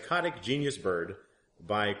for Psychotic Genius Bird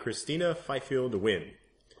by Christina Fifield Wynne.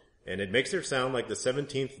 And it makes her sound like the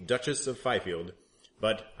 17th Duchess of Fifield,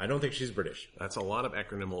 but I don't think she's British. That's a lot of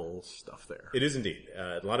acronymal stuff there. It is indeed.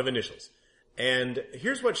 A lot of initials. And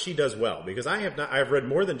here's what she does well, because I've read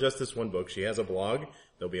more than just this one book. She has a blog.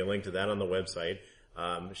 There'll be a link to that on the website.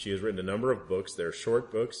 She has written a number of books. They're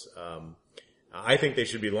short books. I think they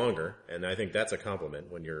should be longer, and I think that's a compliment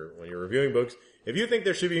when you're reviewing books. If you think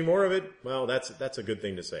there should be more of it, well, that's a good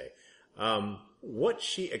thing to say. What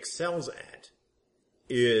she excels at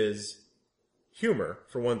is humor,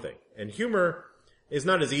 for one thing. And humor is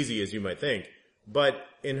not as easy as you might think, but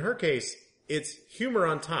in her case, it's humor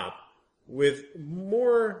on top with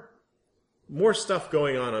more stuff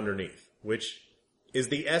going on underneath, which is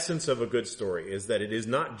the essence of a good story, is that it is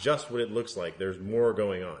not just what it looks like. There's more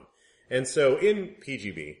going on. And so in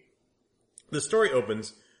PGB, the story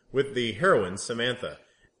opens with the heroine, Samantha,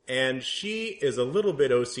 and she is a little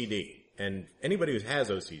bit OCD. And anybody who has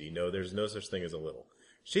OCD knows there's no such thing as a little.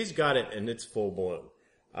 She's got it, and it's full blown.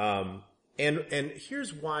 And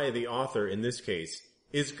here's why the author in this case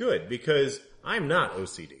is good, because I'm not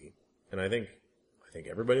OCD. And I think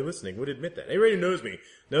everybody listening would admit that. Everybody who knows me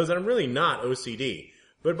knows that I'm really not OCD.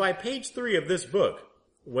 But by page 3 of this book,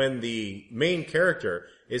 when the main character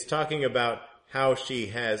is talking about how she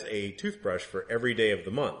has a toothbrush for every day of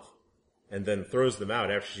the month and then throws them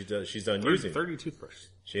out after she's done using 30 toothbrushes.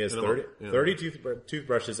 She has 30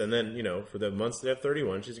 toothbrushes, and then, for the months that have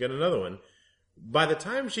 31, she's got another one. By the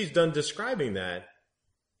time she's done describing that,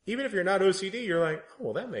 even if you're not OCD, you're like, oh,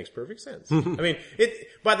 well, that makes perfect sense. I mean,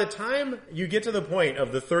 by the time you get to the point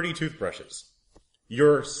of the 30 toothbrushes,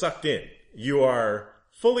 you're sucked in. You are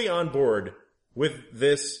fully on board with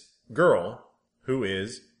this girl who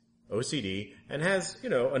is OCD and has,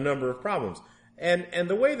 a number of problems. And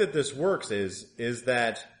the way that this works is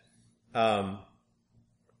that, after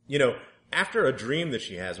a dream that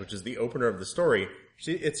she has, which is the opener of the story,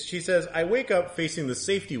 she says, I wake up facing the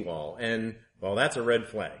safety wall, and, well, that's a red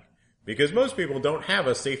flag. Because most people don't have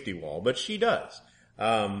a safety wall, but she does.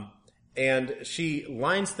 And she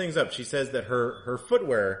lines things up. She says that her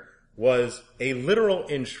footwear was a literal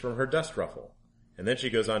inch from her dust ruffle. And then she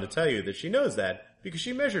goes on to tell you that she knows that because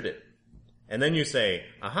she measured it. And then you say,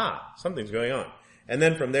 aha, something's going on. And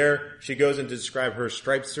then from there, she goes in to describe her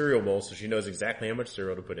striped cereal bowl, so she knows exactly how much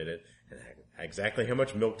cereal to put in it, and exactly how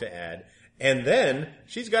much milk to add. And then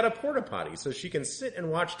she's got a porta potty so she can sit and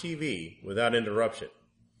watch TV without interruption.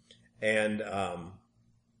 And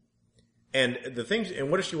the things, and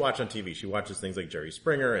what does she watch on TV? She watches things like Jerry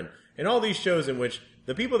Springer and all these shows in which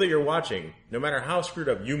the people that you're watching, no matter how screwed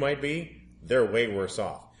up you might be, they're way worse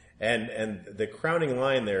off. And the crowning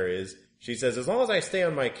line there is, she says, as long as I stay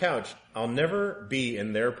on my couch, I'll never be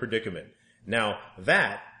in their predicament. Now,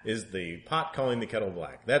 that is the pot calling the kettle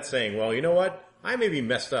black. That's saying, well, you know what? I may be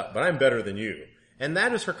messed up, but I'm better than you. And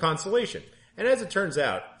that is her consolation. And as it turns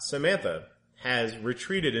out, Samantha has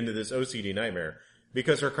retreated into this OCD nightmare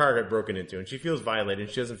because her car got broken into and she feels violated and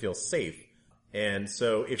she doesn't feel safe. And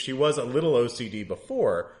so if she was a little OCD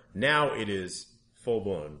before, now it is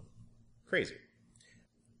full-blown crazy.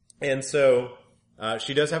 And so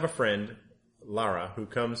she does have a friend, Lara, who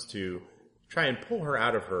comes to try and pull her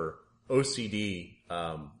out of her OCD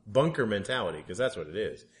bunker mentality, because that's what it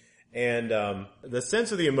is. And the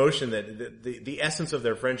sense of the emotion that the essence of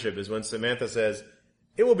their friendship is when Samantha says,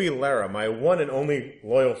 it will be Lara, my one and only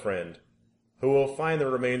loyal friend, who will find the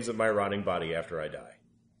remains of my rotting body after I die.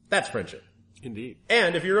 That's friendship. Indeed.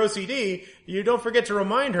 And if you're OCD, you don't forget to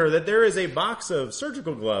remind her that there is a box of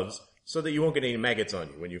surgical gloves so that you won't get any maggots on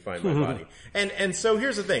you when you find my body. And so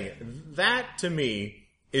here's the thing. That, to me,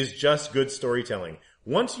 is just good storytelling.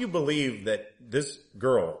 Once you believe that this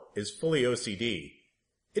girl is fully OCD,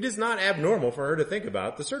 it is not abnormal for her to think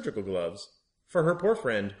about the surgical gloves for her poor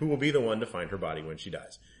friend who will be the one to find her body when she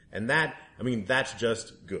dies. And that, I mean, that's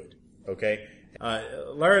just good. Okay?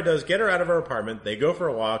 Lara does get her out of her apartment. They go for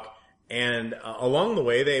a walk. And along the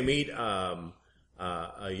way, they meet a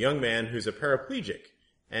young man who's a paraplegic.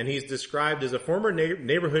 And he's described as a former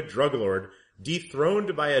neighborhood drug lord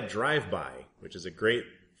dethroned by a drive-by, which is a great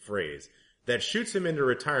phrase, that shoots him into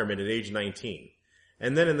retirement at age 19.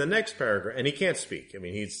 And then in the next paragraph, and he can't speak. I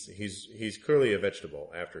mean, he's clearly a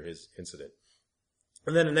vegetable after his incident.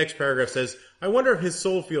 And then the next paragraph says, I wonder if his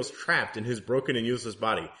soul feels trapped in his broken and useless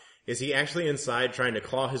body. Is he actually inside trying to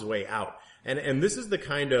claw his way out? And this is the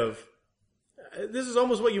kind of, this is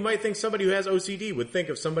almost what you might think somebody who has OCD would think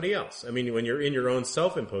of somebody else. I mean, when you're in your own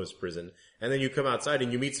self-imposed prison, and then you come outside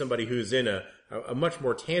and you meet somebody who's in a much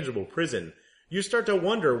more tangible prison, you start to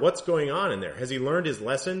wonder what's going on in there. Has he learned his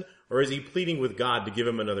lesson, or is he pleading with God to give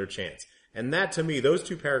him another chance? And that, to me, those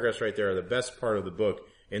two paragraphs right there are the best part of the book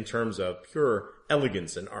in terms of pure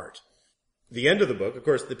elegance and art. The end of the book, of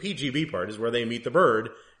course, the PGB part is where they meet the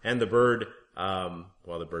bird, and the bird,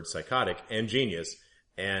 the bird's psychotic and genius.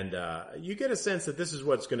 And you get a sense that this is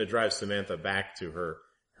what's going to drive Samantha back to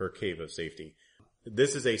her cave of safety.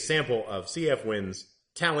 This is a sample of C.F. Wynn's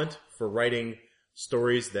talent for writing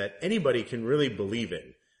stories that anybody can really believe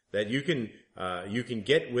in. That you can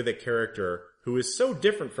get with a character who is so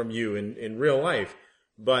different from you in real life,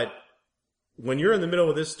 but when you're in the middle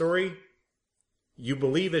of this story, you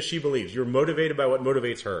believe as she believes. You're motivated by what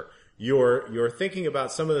motivates her. You're thinking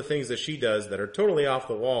about some of the things that she does that are totally off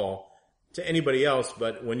the wall to anybody else,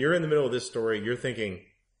 but when you're in the middle of this story, you're thinking,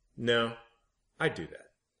 no, I'd do that.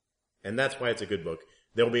 And that's why it's a good book.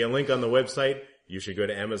 There'll be a link on the website. You should go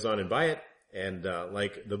to Amazon and buy it. And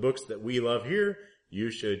like the books that we love here,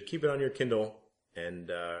 you should keep it on your Kindle and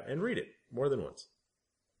read it more than once.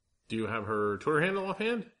 Do you have her Twitter handle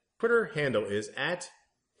offhand? Twitter handle is at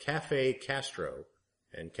Cafe Castro,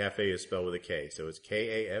 and Cafe is spelled with a K, so it's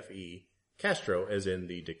K-A-F-E, Castro, as in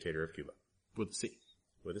the dictator of Cuba. With a C.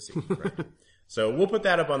 With a C, right. So we'll put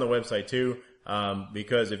that up on the website too,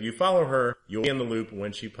 because if you follow her, you'll be in the loop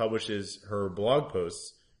when she publishes her blog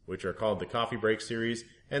posts, which are called the Coffee Break series,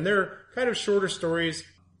 and they're kind of shorter stories,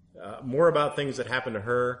 more about things that happen to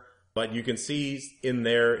her, but you can see in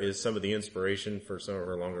there is some of the inspiration for some of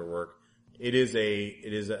her longer work. It is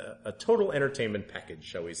a total entertainment package,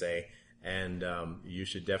 shall we say, and you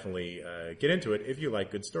should definitely get into it if you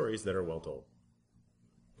like good stories that are well told.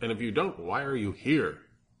 And if you don't, why are you here?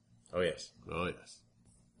 Oh, yes. Oh, yes.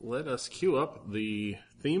 Let us cue up the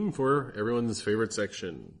theme for everyone's favorite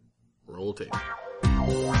section. Roll tape.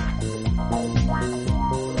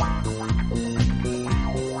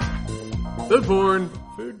 Food porn.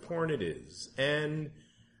 Food porn it is. And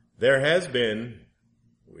there has been,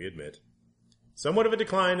 we admit, somewhat of a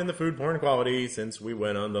decline in the food porn quality since we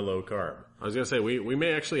went on the low carb. I was going to say, we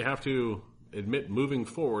may actually have to admit moving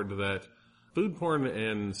forward that food porn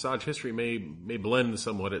and Saj history may blend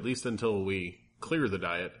somewhat, at least until we clear the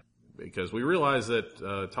diet, because we realize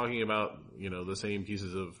that talking about the same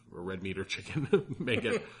pieces of red meat or chicken may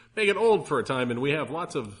get old for a time, and we have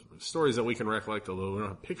lots of stories that we can recollect, although we don't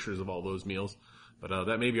have pictures of all those meals. But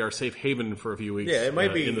that may be our safe haven for a few weeks. Yeah, it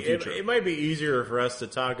might be in the future. It might be easier for us to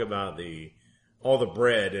talk about all the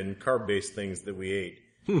bread and carb based things that we ate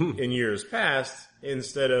in years past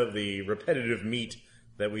instead of the repetitive meat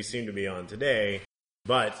that we seem to be on today.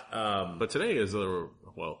 But today is a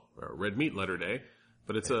red meat letter day,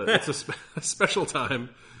 but it's a special time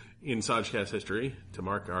in Sajcast history to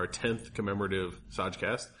mark our 10th commemorative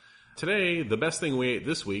Sajcast. Today, the best thing we ate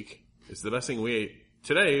this week is the best thing we ate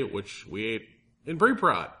today, which we ate in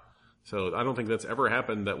pre-prod. So I don't think that's ever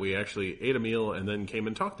happened that we actually ate a meal and then came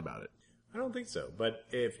and talked about it. I don't think so. But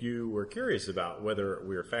if you were curious about whether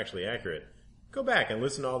we are factually accurate, go back and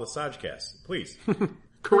listen to all the Sajcasts, please.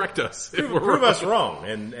 Correct us. Prove us wrong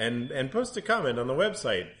and post a comment on the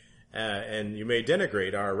website. And you may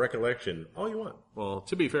denigrate our recollection all you want. Well,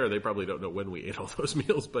 to be fair, they probably don't know when we ate all those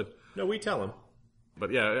meals, but... No, we tell them.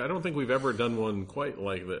 But yeah, I don't think we've ever done one quite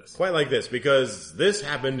like this. Quite like this, because this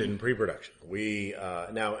happened in pre-production. We,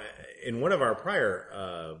 now, in one of our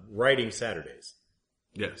prior, writing Saturdays.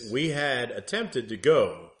 Yes. We had attempted to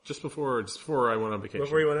go. Just before I went on vacation.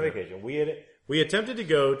 Before you went on vacation. We attempted to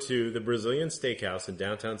go to the Brazilian Steakhouse in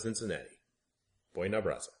downtown Cincinnati. Boi na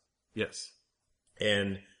Brasa. Yes.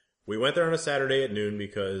 And we went there on a Saturday at noon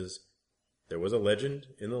because there was a legend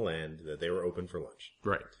in the land that they were open for lunch.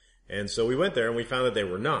 Right. And so we went there and we found that they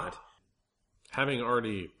were not. Having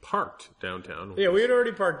already parked downtown. Yeah, we had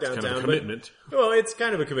already parked downtown. Kind of a commitment. Well, it's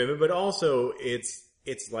kind of a commitment, but also it's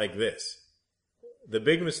like this. The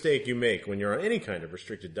big mistake you make when you're on any kind of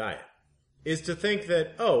restricted diet is to think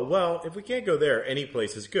that, oh, well, if we can't go there, any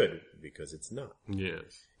place is good, because it's not.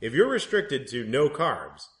 Yes. If you're restricted to no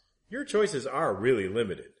carbs, your choices are really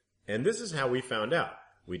limited. And this is how we found out.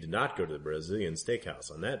 We did not go to the Brazilian Steakhouse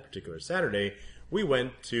on that particular Saturday. We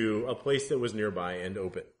went to a place that was nearby and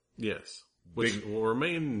open. Yes. Which will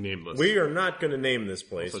remain nameless. We are not going to name this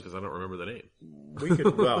place. Also because I don't remember the name. We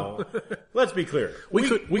could, well, let's be clear. We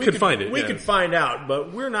could find it. We could find out,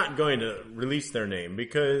 but we're not going to release their name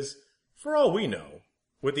because, for all we know,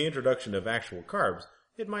 with the introduction of actual carbs,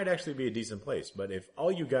 it might actually be a decent place. But if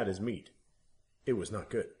all you got is meat, it was not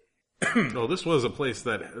good. No, this was a place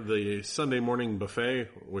that the Sunday morning buffet,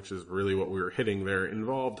 which is really what we were hitting there,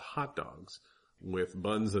 involved hot dogs with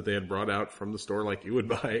buns that they had brought out from the store like you would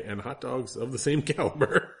buy, and hot dogs of the same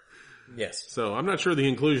caliber. Yes. So I'm not sure the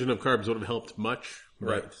inclusion of carbs would have helped much.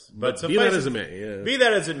 Right. But be that as it may. Yeah. Be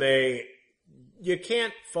that as it may, you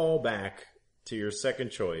can't fall back to your second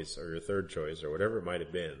choice or your third choice or whatever it might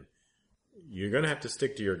have been. You're going to have to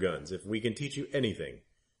stick to your guns. If we can teach you anything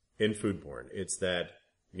in food porn, it's that,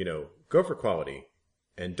 go for quality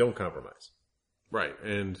and don't compromise. Right.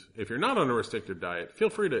 And if you're not on a restricted diet, feel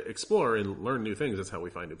free to explore and learn new things. That's how we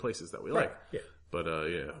find new places that we like. Yeah. But,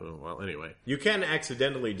 well, anyway. You can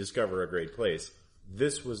accidentally discover a great place.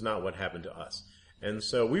 This was not what happened to us. And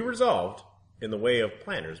so we resolved, in the way of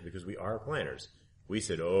planners, because we are planners, we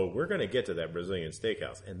said, we're going to get to that Brazilian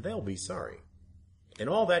Steakhouse, and they'll be sorry. And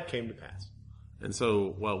all that came to pass. And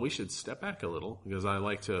so, well, we should step back a little, because I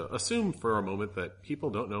like to assume for a moment that people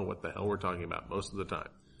don't know what the hell we're talking about most of the time.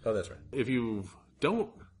 Oh, that's right. If you don't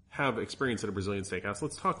have experience at a Brazilian steakhouse,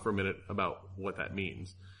 let's talk for a minute about what that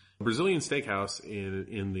means. Brazilian steakhouse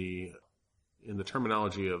in the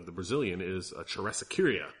terminology of the Brazilian is a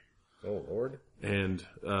churrascaria. Oh, Lord. And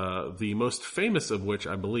the most famous of which,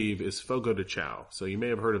 I believe, is Fogo de Chao. So you may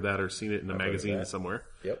have heard of that or seen it in a magazine somewhere.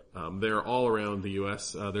 Yep. They're all around the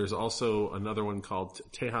U.S. There's also another one called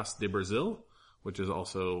Tejas de Brazil, which is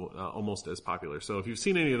also almost as popular. So if you've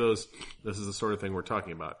seen any of those, this is the sort of thing we're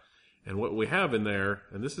talking about. And what we have in there,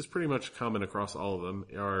 and this is pretty much common across all of them,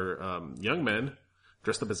 are young men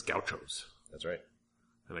dressed up as gauchos. That's right.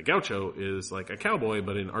 And a gaucho is like a cowboy,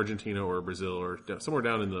 but in Argentina or Brazil or somewhere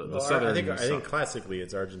down in the southern. I think classically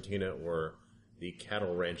it's Argentina or the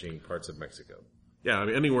cattle ranching parts of Mexico. Yeah, I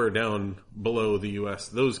mean anywhere down below the U.S.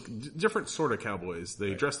 Those different sort of cowboys.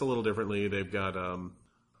 They dressed a little differently. They've got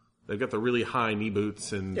the really high knee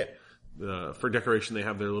boots and. Yeah. For decoration, they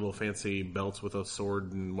have their little fancy belts with a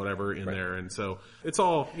sword and whatever in there. And so it's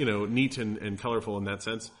all, neat and colorful in that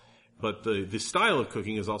sense. But the style of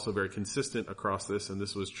cooking is also very consistent across this. And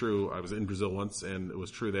this was true. I was in Brazil once and it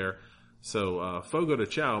was true there. So, Fogo de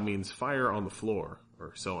Chao means fire on the floor,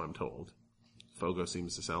 or so I'm told. Fogo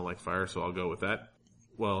seems to sound like fire, so I'll go with that.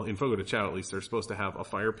 Well, in Fogo de Chao, at least, they're supposed to have a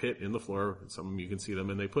fire pit in the floor. Some of you can see them.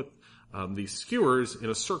 And they put these skewers in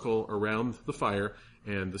a circle around the fire.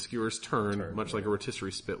 And the skewers turn much like a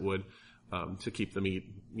rotisserie spit would, to keep the meat,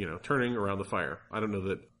 turning around the fire. I don't know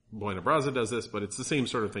that Boi na Brasa does this, but it's the same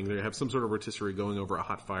sort of thing. They have some sort of rotisserie going over a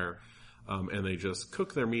hot fire, and they just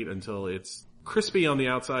cook their meat until it's crispy on the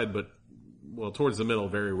outside, but, towards the middle,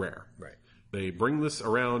 very rare. Right. They bring this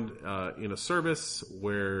around, in a service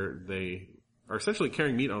where they are essentially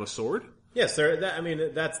carrying meat on a sword. Yes,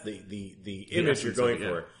 that's the image you're going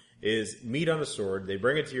for is meat on a sword. They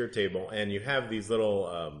bring it to your table, and you have these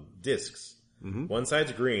little discs. Mm-hmm. One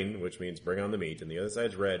side's green, which means bring on the meat, and the other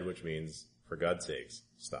side's red, which means for God's sakes,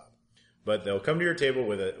 stop. But they'll come to your table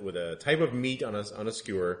with a type of meat on a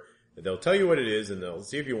skewer. They'll tell you what it is, and they'll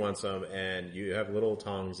see if you want some, and you have little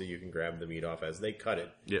tongs that you can grab the meat off as they cut it.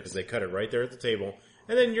 Yes. As they cut it right there at the table,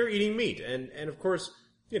 and then you're eating meat. And of course,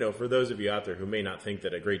 for those of you out there who may not think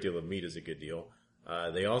that a great deal of meat is a good deal,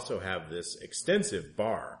 they also have this extensive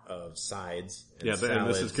bar of sides and salads. And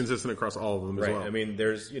this is consistent across all of them as well. I mean,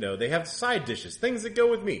 there's, they have side dishes, things that go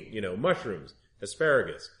with meat, mushrooms,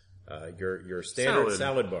 asparagus, your standard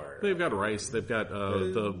salad bar. They've got rice. They've got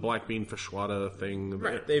the black bean fishwada thing.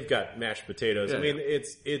 Right. They've got mashed potatoes.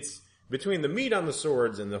 It's between the meat on the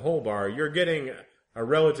swords and the whole bar, you're getting a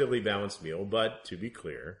relatively balanced meal. But to be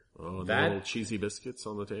clear, the little cheesy biscuits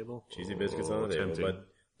on the table. Tempting. But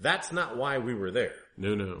that's not why we were there.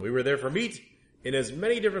 No. We were there for meat in as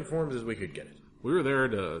many different forms as we could get it. We were there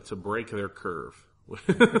to break their curve.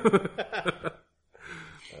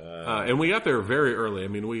 And we got there very early. I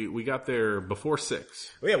mean, we got there before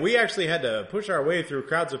 6. Well, yeah, we actually had to push our way through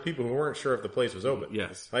crowds of people who weren't sure if the place was open.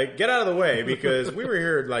 Yes. Like, get out of the way, because we were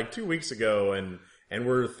here like 2 weeks ago and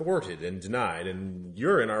we're thwarted and denied, and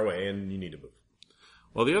you're in our way and you need to move.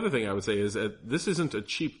 Well, the other thing I would say is that this isn't a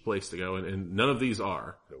cheap place to go, and none of these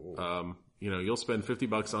are. You'll spend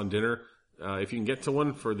 $50 on dinner. If you can get to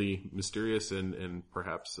one for the mysterious and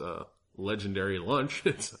perhaps, legendary lunch,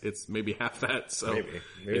 it's maybe half that. So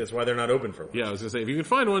maybe that's why they're not open for lunch. Yeah, I was gonna say, if you can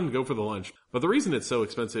find one, go for the lunch. But the reason it's so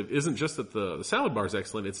expensive isn't just that the salad bar is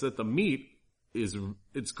excellent, it's that the meat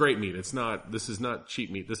it's great meat. This is not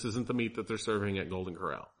cheap meat. This isn't the meat that they're serving at Golden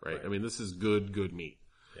Corral, right? I mean, this is good meat.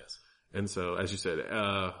 Yes. And so, as you said,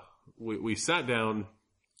 we sat down,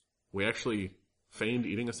 we actually feigned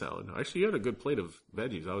eating a salad. Actually, you had a good plate of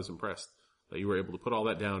veggies. I was impressed that you were able to put all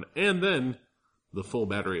that down, and then the full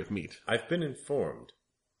battery of meat. I've been informed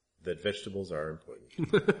that vegetables are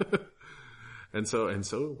important. And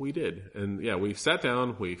so we did. And yeah, we sat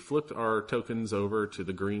down, we flipped our tokens over to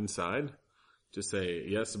the green side to say,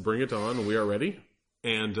 yes, bring it on, we are ready.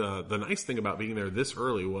 And the nice thing about being there this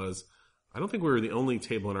early was, I don't think we were the only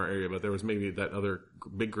table in our area, but there was maybe that other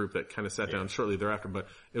big group that kind of sat down shortly thereafter. But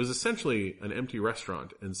it was essentially an empty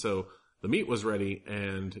restaurant. And so the meat was ready,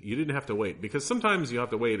 and you didn't have to wait. Because sometimes you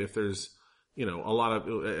have to wait if there's a lot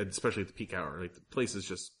of, especially at the peak hour, like the place is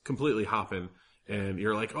just completely hopping, and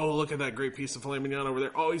you're like, oh, look at that great piece of filet mignon over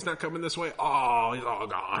there. Oh, he's not coming this way. Oh, he's all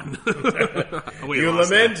gone. You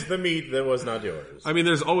lament the meat that was not yours. I mean,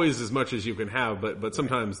 there's always as much as you can have, but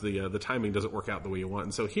sometimes the timing doesn't work out the way you want.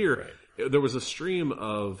 And so here, there was a stream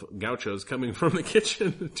of gauchos coming from the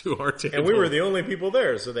kitchen to our table. And we were the only people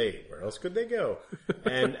there, so where else could they go?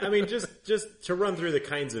 And I mean, just to run through the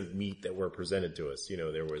kinds of meat that were presented to us,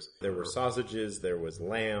 there were sausages, there was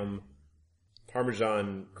lamb,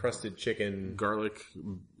 Parmesan crusted chicken, garlic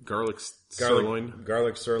sirloin,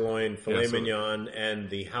 filet mignon, and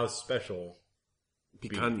the house special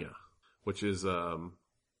picanha, which is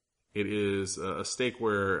it is a steak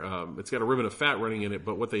where it's got a ribbon of fat running in it.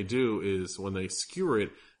 But what they do is when they skewer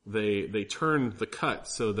it, they turn the cut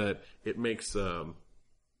so that it makes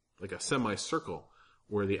like a semicircle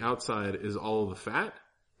where the outside is all of the fat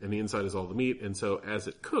and the inside is all the meat. And so as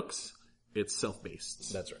it cooks, it's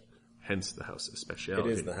self-based. That's right. Hence the house speciality.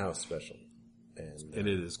 It is the house special. And it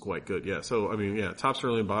is quite good. Yeah. So, I mean, yeah, top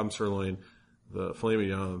sirloin, bottom sirloin, the filet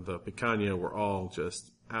mignon, the picanha were all just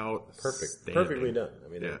outstanding. Perfectly done. I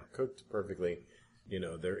mean, they're cooked perfectly.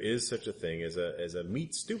 There is such a thing as a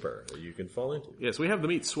meat stupor that you can fall into. Yes, we have the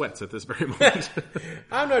meat sweats at this very moment.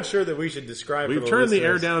 I'm not sure that we should describe. We've turned the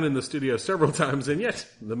air down in the studio several times, and yet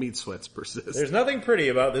the meat sweats persist. There's nothing pretty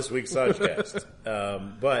about this week's Sodcast,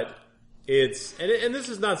 but it's and this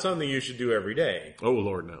is not something you should do every day. Oh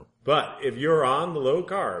Lord, no! But if you're on the low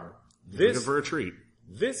carb, looking for a treat.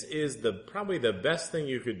 This is probably the best thing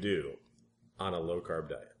you could do on a low carb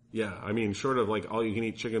diet. Yeah, I mean, short of like all you can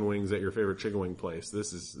eat chicken wings at your favorite chicken wing place,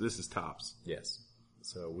 this is tops. Yes.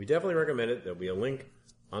 So we definitely recommend it. There'll be a link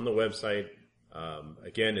on the website.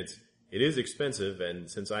 Again, it is expensive,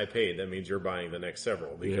 and since I paid, that means you're buying the next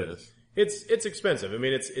several because it's expensive. I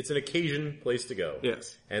mean, it's an occasion place to go.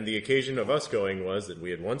 Yes. And the occasion of us going was that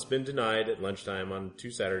we had once been denied at lunchtime on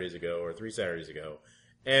 2 Saturdays ago or 3 Saturdays ago,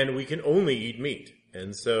 and we can only eat meat.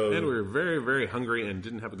 And we were very, very hungry and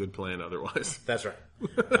didn't have a good plan otherwise. That's right.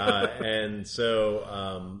 And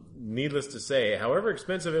so, needless to say, however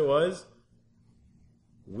expensive it was,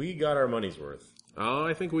 we got our money's worth. Oh,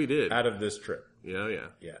 I think we did. Out of this trip. Yeah.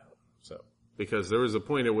 Yeah. So, because there was a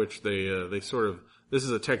point at which they sort of, this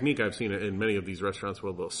is a technique I've seen in many of these restaurants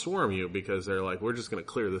where they'll swarm you because they're like, we're just going to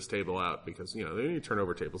clear this table out because, you know, they need to turn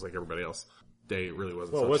over tables like everybody else. Day really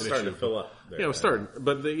wasn't well, such what's an starting issue. to fill up there. Yeah, it was starting.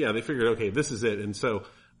 But they figured, okay, this is it. And so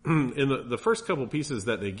in the first couple pieces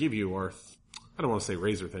that they give you are, I don't want to say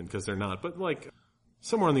razor thin because they're not, but like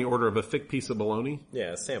somewhere on the order of a thick piece of bologna.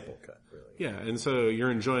 Yeah, a sample cut, really. Yeah, and so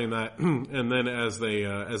you're enjoying that. And then as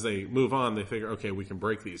they move on, they figure, okay, we can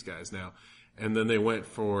break these guys now. And then they went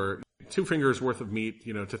for 2 fingers worth of meat,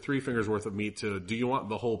 you know, to 3 fingers worth of meat to, do you want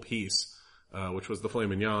the whole piece? Which was the filet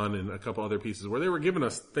mignon and a couple other pieces where they were giving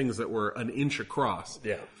us things that were an inch across.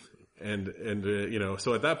 Yeah. And you know,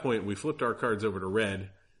 so at that point we flipped our cards over to red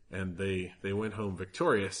and they went home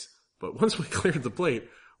victorious. But once we cleared the plate,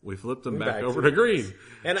 we flipped them back over to green.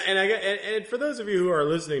 And for those of you who are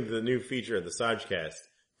listening to the new feature of the Sajcast,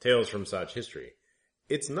 Tales from Saj History,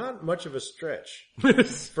 it's not much of a stretch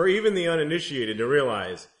for even the uninitiated to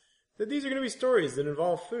realize that these are going to be stories that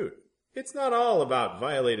involve food. It's not all about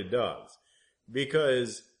violated dogs.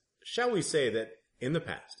 Because, shall we say that in the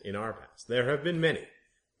past, in our past, there have been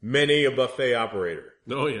many a buffet operator.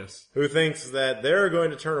 Oh, yes. Who thinks that they're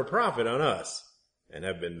going to turn a profit on us and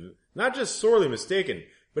have been not just sorely mistaken,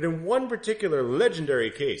 but in one particular legendary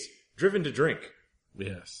case, driven to drink.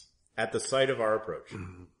 Yes. At the sight of our approach.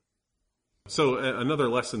 So another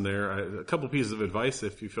lesson there, a couple pieces of advice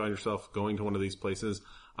if you find yourself going to one of these places.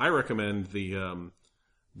 I recommend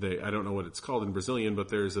I don't know what it's called in Brazilian, but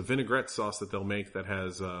there's a vinaigrette sauce that they'll make that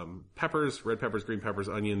has peppers, red peppers, green peppers,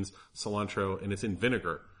 onions, cilantro, and it's in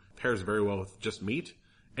vinegar. Pairs very well with just meat.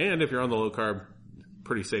 And if you're on the low carb,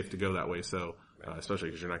 pretty safe to go that way. So, especially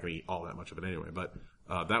because you're not going to eat all that much of it anyway. But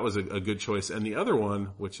that was a good choice. And the other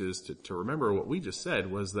one, which is to remember what we just said,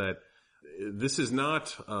 was that this is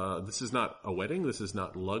not a wedding. This is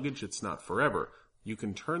not luggage. It's not forever. You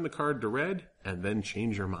can turn the card to red and then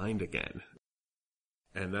change your mind again.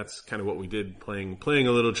 And that's kind of what we did, playing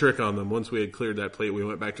a little trick on them. Once we had cleared that plate, we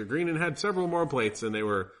went back to green and had several more plates, and they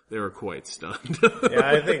were quite stunned. Yeah,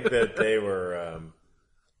 I think that they were,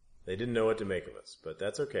 they didn't know what to make of us, but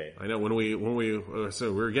that's okay. I know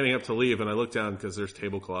so we were getting up to leave, and I looked down because there's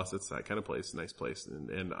tablecloths. It's that kind of place, nice place,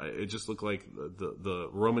 and it just looked like the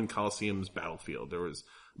Roman Colosseum's battlefield. There was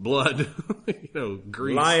blood, you know,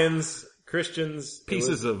 grease, lions, Christians,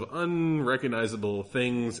 pieces of unrecognizable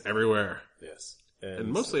things everywhere. Yes. And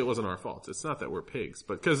mostly it wasn't our fault. It's not that we're pigs,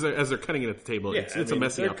 but because as they're cutting it at the table, it's a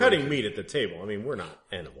messy they're operation. cutting meat at the table. I mean, we're not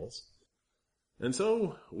animals. And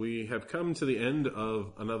so we have come to the end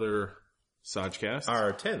of another Sajcast.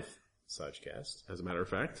 Our 10th Sajcast. As a matter of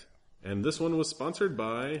fact. And this one was sponsored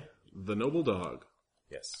by The Noble Dog.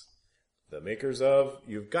 Yes. The makers of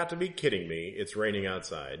You've Got to Be Kidding Me, It's Raining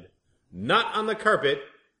Outside. Not on the carpet.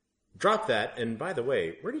 Drop that. And by the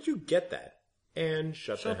way, where did you get that? And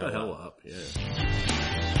shut the hell up. Yeah.